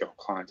GraphQL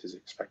client is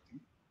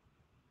expecting.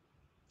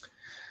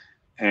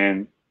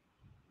 And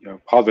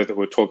part of it that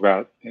we'll talk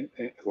about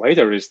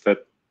later is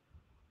that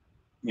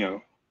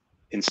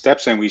in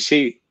StepZen we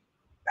see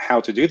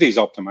how to do these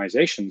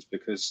optimizations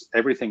because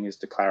everything is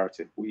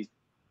declarative. We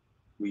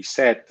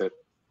said that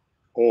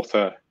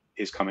author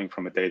is coming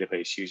from a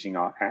database using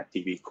our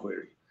 @db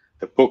query.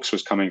 The books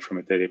was coming from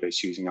a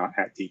database using our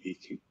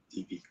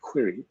 @db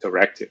query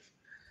directive.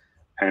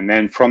 And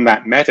then from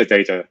that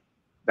metadata,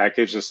 that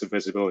gives us the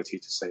visibility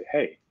to say,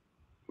 hey,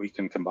 we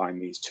can combine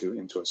these two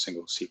into a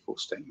single SQL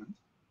statement.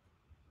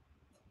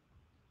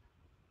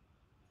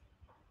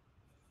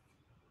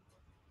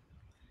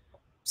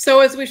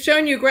 So as we've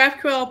shown you,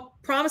 GraphQL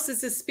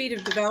promises the speed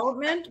of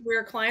development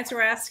where clients are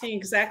asking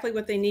exactly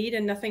what they need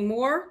and nothing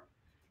more.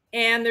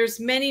 And there's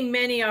many,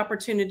 many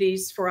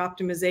opportunities for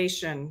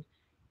optimization.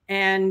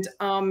 And,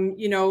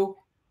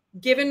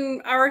 given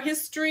our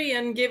history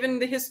and given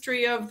the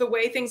history of the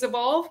way things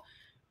evolve,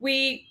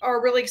 we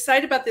are really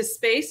excited about this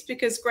space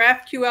because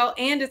GraphQL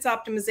and its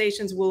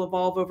optimizations will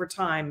evolve over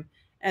time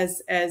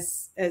as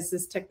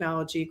this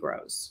technology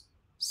grows.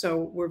 So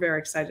we're very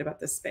excited about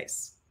this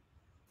space.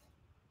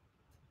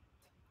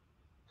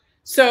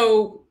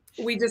 So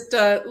we just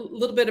a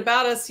little bit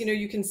about us,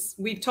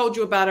 we've told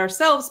you about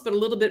ourselves, but a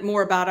little bit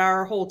more about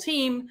our whole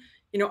team.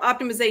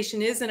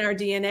 Optimization is in our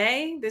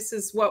DNA. This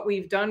is what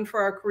we've done for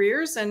our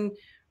careers, and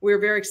we're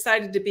very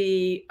excited to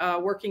be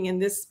working in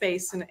this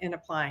space and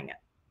applying it.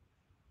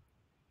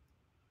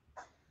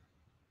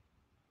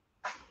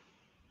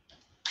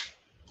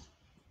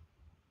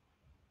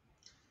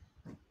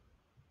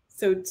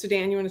 So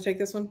Dan, you want to take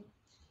this one?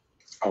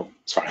 Oh,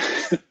 sorry.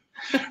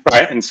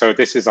 Right, and so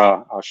this is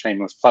our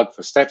shameless plug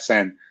for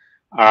StepZen.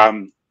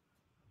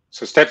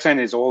 So StepZen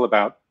is all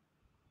about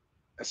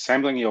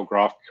assembling your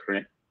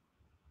GraphQL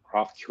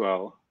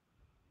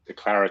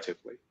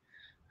declaratively.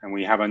 And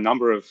we have a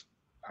number of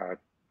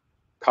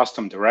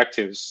custom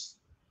directives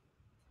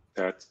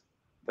that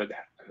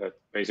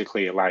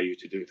basically allow you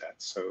to do that.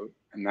 So,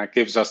 and that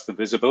gives us the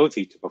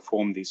visibility to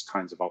perform these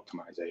kinds of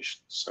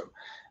optimizations. So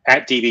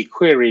 @db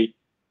query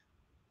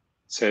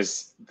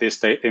says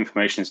this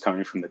information is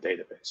coming from the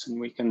database, and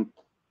we can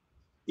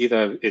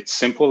either it's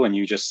simple and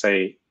you just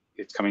say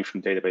it's coming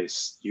from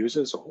database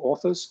users or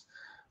authors,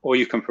 or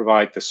you can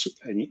provide this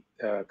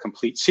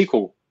complete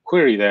SQL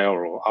query there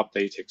or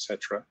update,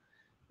 etc.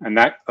 And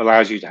that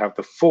allows you to have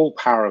the full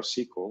power of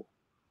SQL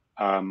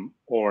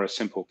or a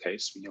simple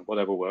case,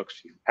 whatever works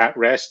for you.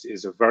 @REST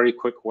is a very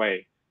quick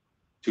way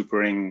to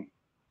bring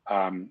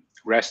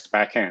REST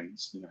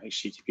backends,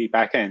 HTTP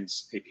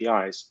backends,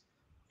 APIs,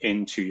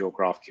 into your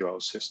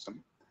GraphQL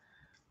system.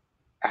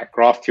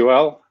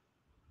 @GraphQL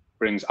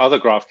brings other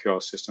GraphQL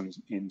systems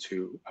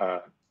into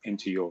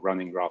your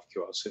running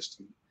GraphQL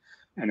system.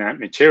 And that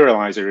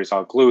materializer is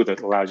our glue that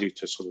allows you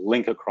to sort of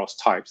link across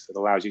types, that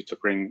allows you to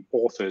bring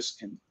books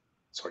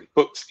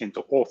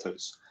into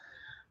authors,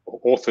 or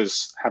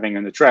authors having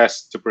an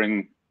address to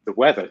bring the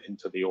weather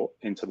into the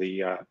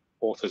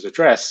author's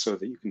address so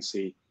that you can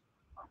see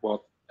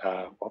what's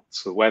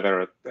the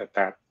weather at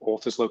that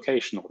author's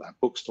location or that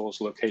bookstore's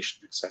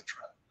location, etc.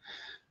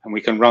 And we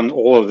can run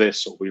all of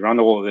this, or we run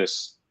all of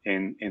this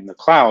in the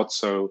cloud.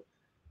 So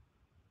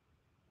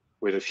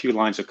with a few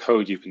lines of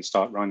code, you can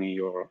start running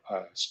your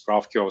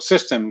GraphQL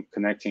system,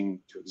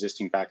 connecting to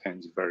existing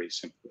backends very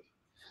simply.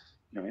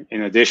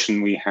 In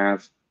addition, we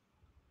have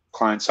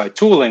client-side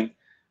tooling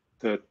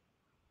that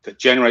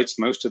generates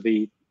most of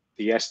the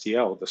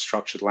STL, the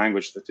structured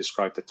language that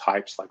describe the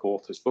types like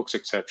authors, books,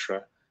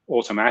 etc.,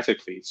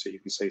 automatically. So you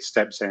can say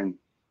StepZen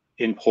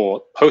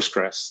import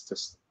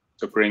Postgres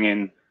to bring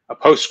in a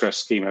Postgres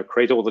schema,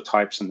 create all the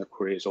types and the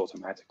queries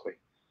automatically.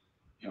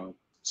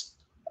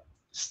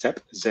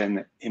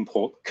 StepZen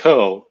import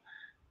curl,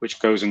 which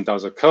goes and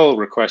does a curl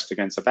request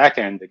against the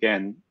backend,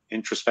 again,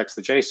 introspects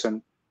the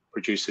JSON,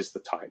 produces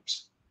the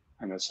types,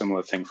 and a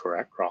similar thing for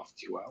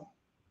GraphQL.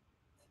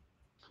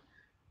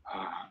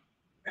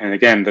 And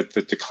again, the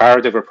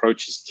declarative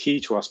approach is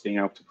key to us being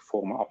able to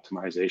perform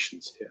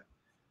optimizations here.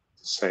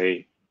 To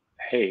say,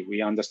 hey,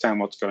 we understand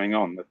what's going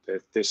on,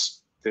 that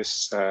this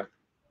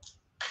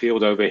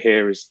field over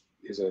here is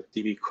a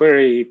DB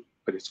query,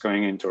 but it's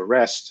going into a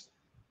REST,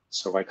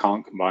 so I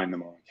can't combine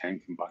them, or I can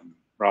combine them,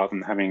 rather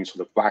than having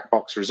sort of black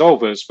box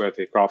resolvers where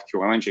the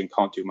GraphQL engine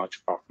can't do much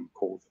apart from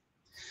call them.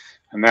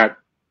 And that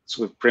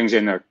sort of brings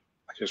in I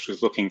just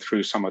was looking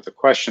through some of the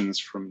questions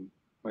from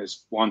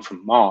there's one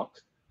from Mark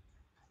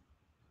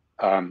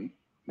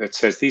that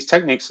says these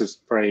techniques are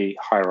very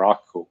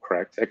hierarchical,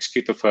 correct?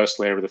 Execute the first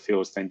layer of the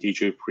fields, then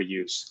dedupe,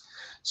 reuse.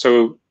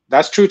 So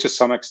that's true to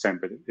some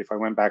extent, but if I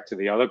went back to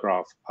the other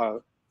graph,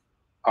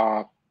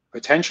 our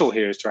potential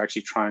here is to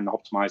actually try and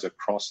optimize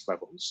across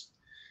levels,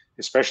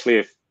 especially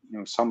if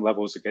some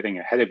levels are getting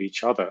ahead of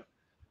each other,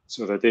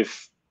 so that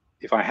if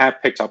I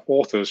have picked up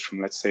authors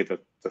from, let's say, the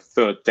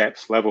third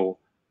depth level,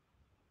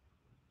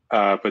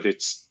 but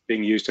it's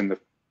being used in the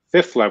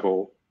fifth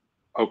level,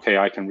 okay,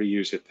 I can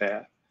reuse it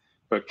there.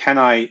 But can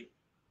I,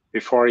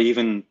 before I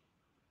even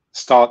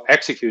start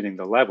executing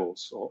the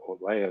levels or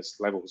layers,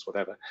 levels,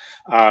 whatever,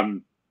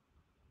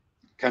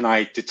 can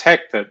I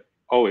detect that,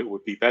 oh, it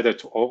would be better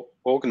to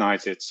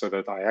organize it so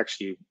that I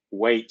actually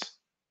wait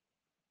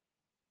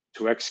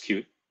to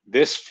execute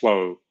this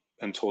flow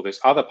until this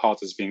other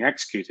part is being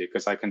executed,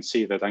 because I can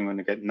see that I'm going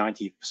to get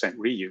 90%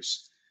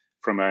 reuse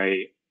from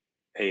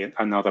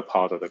another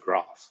part of the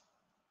graph.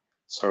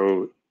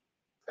 So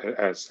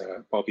as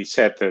Bobbie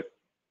said, that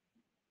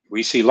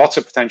we see lots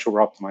of potential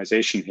for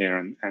optimization here,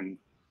 and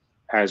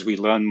as we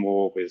learn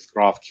more with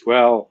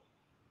GraphQL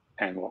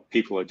and what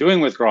people are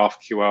doing with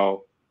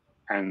GraphQL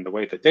and the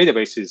way the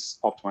databases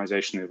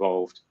optimization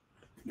evolved,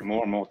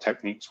 more and more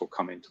techniques will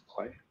come into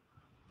play.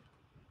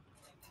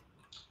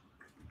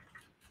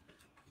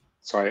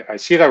 So I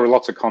see there were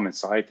lots of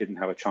comments. I didn't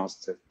have a chance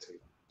to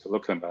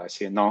look at them, but I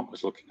see Anant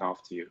was looking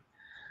after you.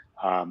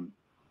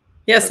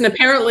 Yes, and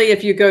apparently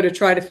if you go to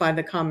try to find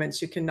the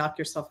comments, you can knock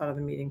yourself out of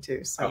the meeting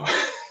too. So,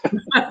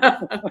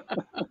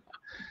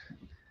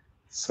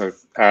 so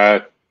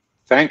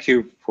thank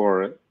you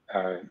for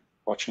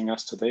watching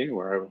us today,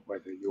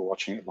 whether you're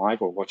watching it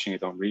live or watching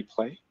it on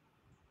replay.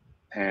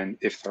 And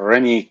if there are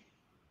any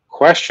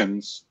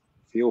questions,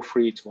 feel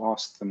free to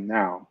ask them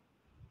now.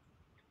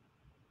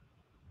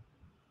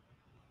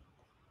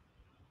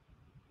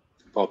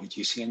 Bobbie, do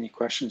you see any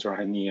questions or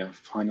any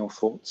final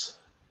thoughts?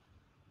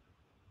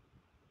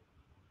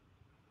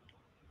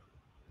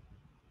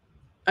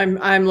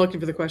 I'm looking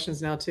for the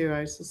questions now too.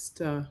 I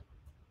just Oh,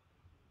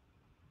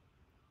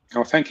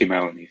 thank you,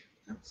 Melanie.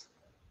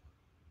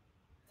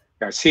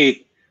 I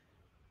see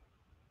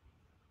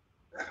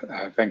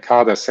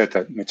Venkata said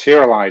that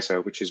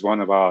materializer, which is one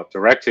of our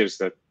directives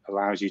that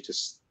allows you to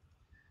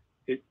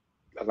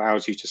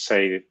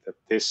say that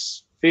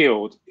this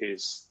field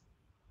is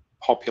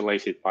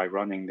populated by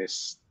running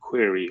this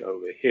query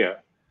over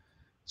here.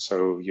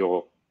 So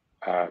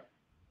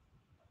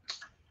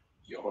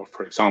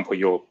for example,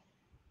 your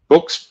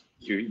books,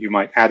 you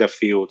might add a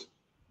field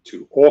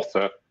to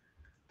author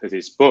that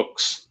is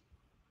books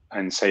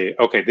and say,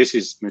 okay, this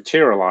is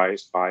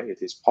materialized by,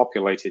 it is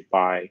populated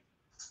by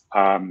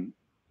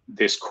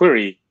this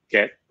query,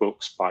 get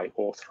books by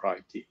author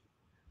ID.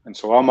 And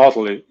so our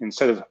model is,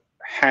 instead of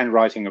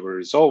handwriting of a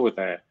resolver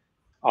there,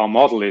 our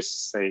model is,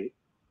 say,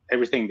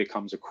 everything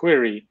becomes a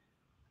query,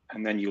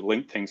 and then you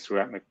link things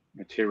throughout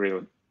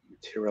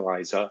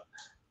materializer.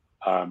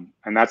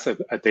 And that's a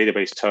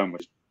database term,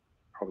 which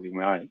probably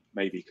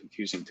may be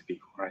confusing to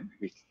people, right?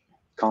 We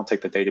can't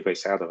take the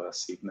database out of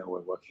us, even though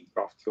we're working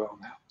GraphQL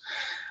now.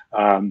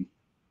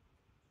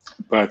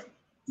 But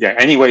yeah,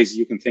 any ways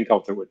you can think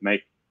of that would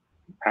make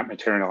that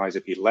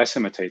materializer be less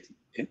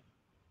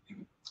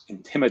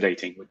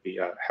intimidating would be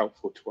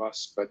helpful to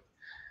us, but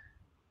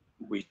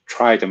we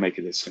try to make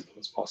it as simple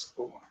as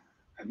possible.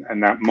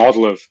 And that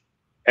model of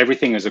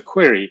everything as a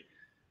query,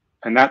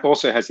 and that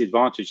also has the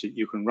advantage that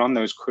you can run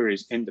those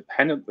queries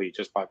independently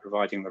just by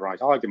providing the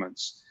right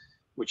arguments,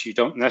 which you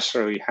don't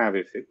necessarily have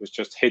if it was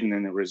just hidden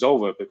in a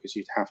resolver, because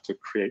you'd have to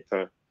create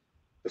the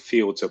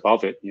fields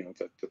above it,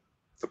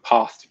 the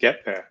path to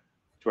get there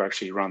to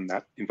actually run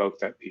that, invoke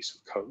that piece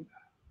of code.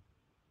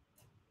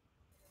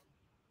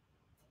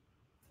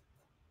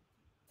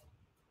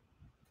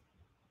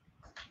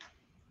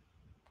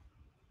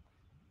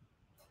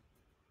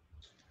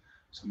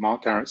 So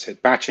Mark Garrett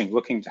said, batching,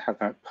 looking to have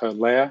that per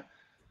layer,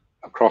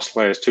 across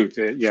layers too.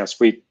 Yes,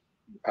 it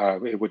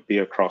would be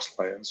across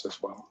layers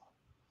as well.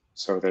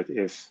 So that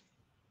if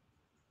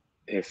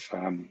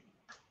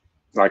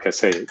like I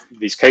say,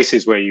 these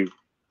cases where you,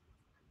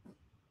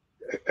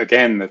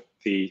 again,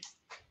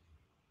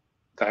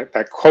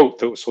 that quote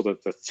that was sort of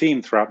the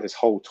theme throughout this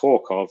whole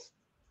talk of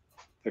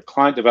the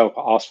client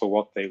developer asks for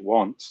what they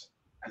want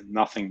and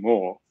nothing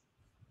more.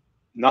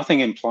 Nothing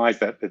implies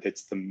that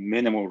it's the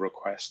minimal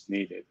request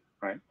needed,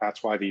 right?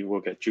 That's why you will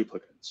get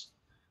duplicates.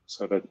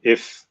 So that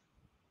if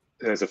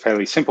there's a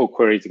fairly simple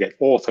query to get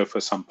author for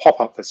some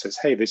pop-up that says,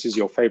 hey, this is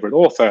your favorite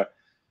author,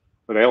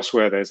 but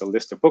elsewhere there's a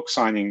list of book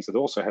signings that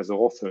also has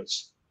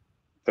authors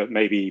that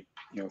maybe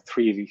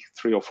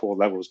three or four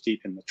levels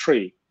deep in the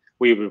tree,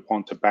 we would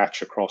want to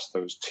batch across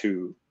those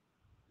two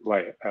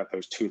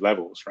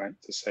levels, right?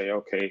 To say,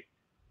 okay,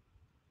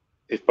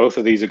 if both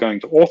of these are going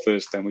to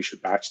authors, then we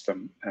should batch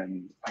them.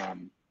 And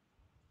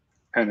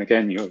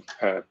again,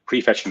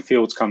 prefetching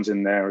fields comes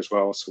in there as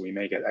well, so we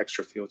may get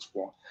extra fields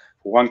for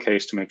one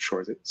case to make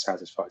sure that it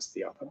satisfies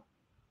the other.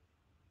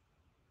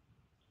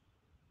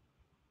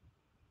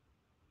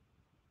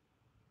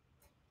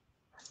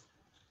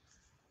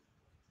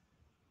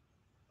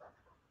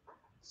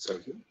 So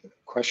the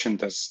question,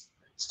 does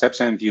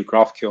StepSend view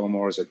GraphQL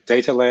more as a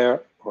data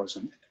layer or as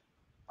an...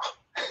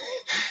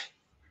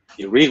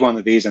 You read one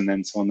of these and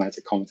then someone adds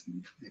a comment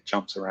and it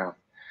jumps around.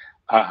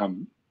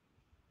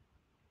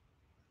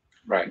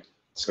 Right,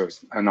 so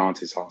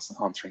Anant is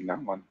answering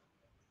that one,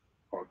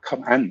 or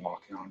and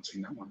Mark is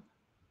answering that one.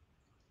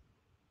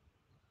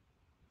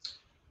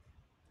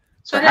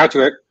 So how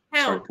to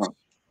count? Sorry,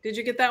 did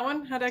you get that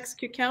one? How to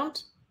execute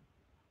count?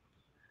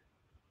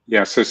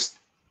 Yeah, so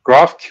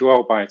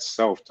GraphQL by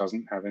itself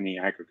doesn't have any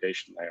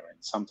aggregation layer, and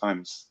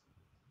sometimes,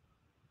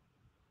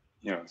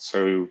 you know,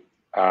 so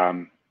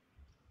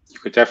you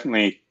could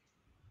definitely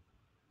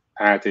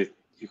add it.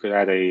 You could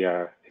add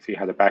a if you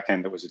had a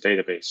backend that was a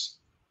database,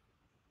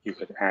 you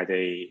could add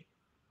a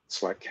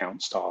select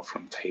count star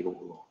from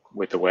table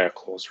with the where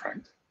clause,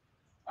 right?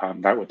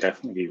 That would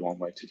definitely be one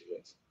way to do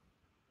it.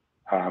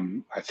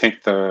 I think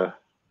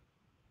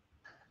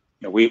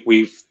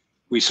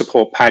we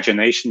support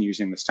pagination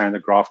using the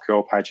standard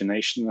GraphQL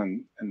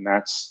pagination, and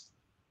that's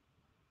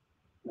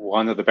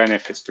one of the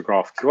benefits to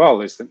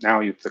GraphQL is that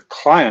now the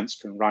clients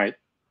can write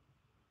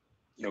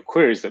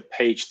queries that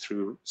page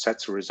through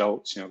sets of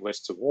results,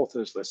 lists of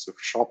authors, lists of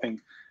shopping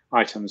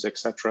items,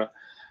 etc.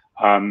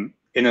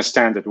 In a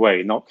standard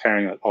way, not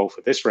caring that, oh,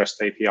 for this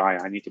REST API,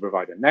 I need to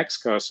provide a next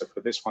cursor.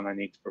 For this one, I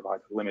need to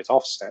provide a limit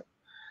offset.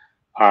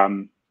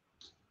 And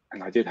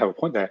I did have a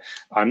point there.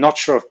 I'm not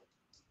sure if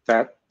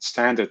that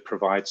standard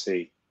provides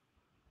a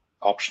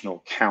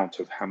optional count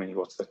of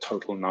what's the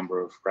total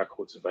number of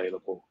records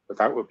available, but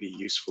that would be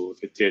useful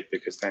if it did,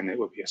 because then it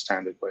would be a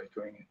standard way of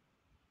doing it.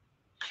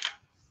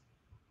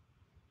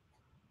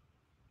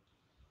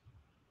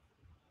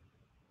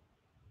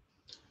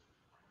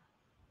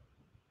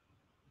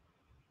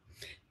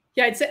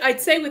 Yeah, I'd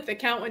say with the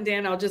count one,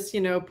 Dan, I'll just,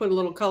 put a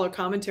little color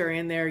commentary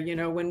in there.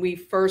 When we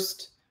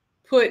first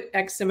put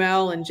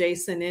XML and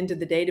JSON into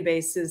the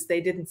databases,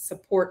 they didn't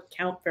support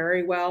count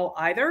very well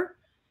either.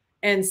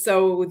 And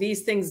so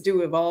these things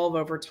do evolve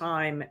over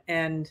time.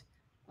 And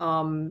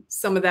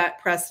some of that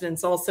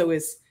precedence also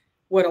is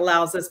what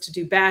allows us to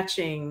do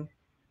batching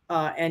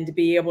and to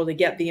be able to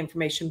get the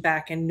information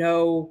back and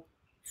know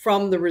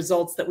from the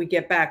results that we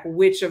get back,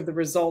 which of the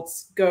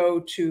results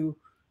go to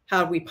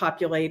how we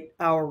populate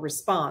our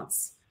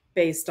response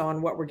based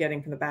on what we're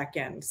getting from the back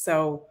end.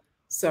 So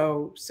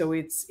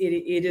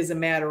it is a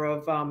matter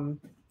of,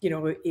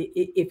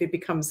 if it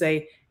becomes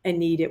a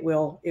need, it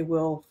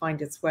will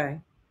find its way.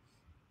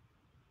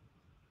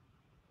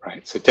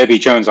 Right. So Debbie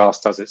Jones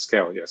asked, does it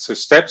scale? Yeah. So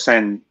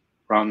StepSend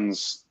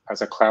runs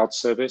as a cloud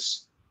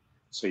service.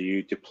 So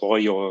you deploy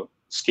your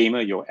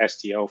schema, your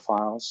SDL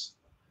files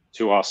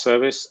to our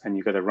service, and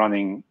you get a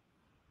running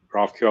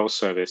GraphQL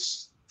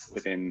service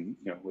within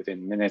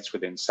minutes,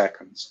 within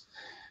seconds.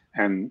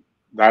 And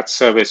that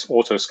service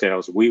auto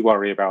scales. We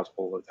worry about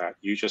all of that.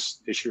 You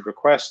just issue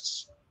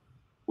requests,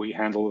 we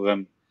handle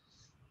them.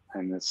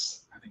 And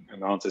this, I think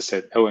Ananta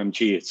said,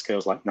 OMG, it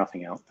scales like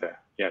nothing out there.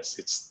 Yes,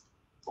 it's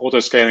auto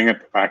scaling at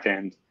the back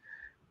end.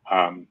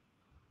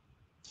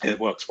 It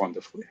works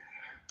wonderfully.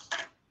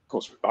 Of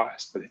course, we're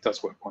biased, but it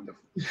does work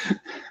wonderfully.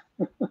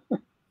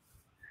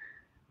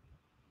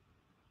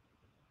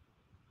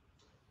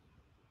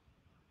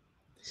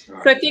 So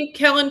I think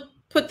Kellen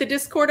put the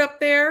Discord up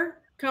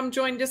there. Come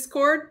join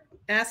Discord,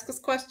 ask us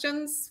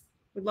questions.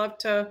 We'd love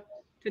to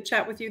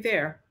chat with you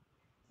there.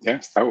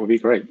 Yes, that would be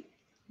great.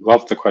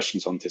 Love the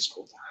questions on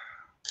Discord.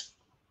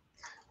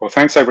 Well,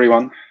 thanks,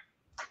 everyone.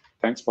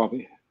 Thanks,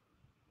 Bobbie.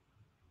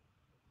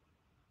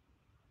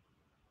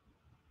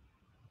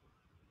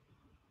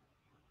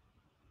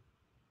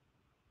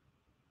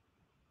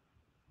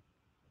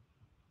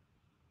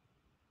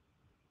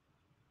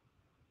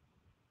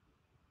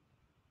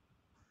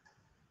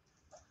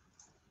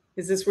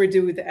 Is this where we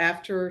do the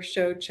after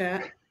show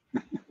chat?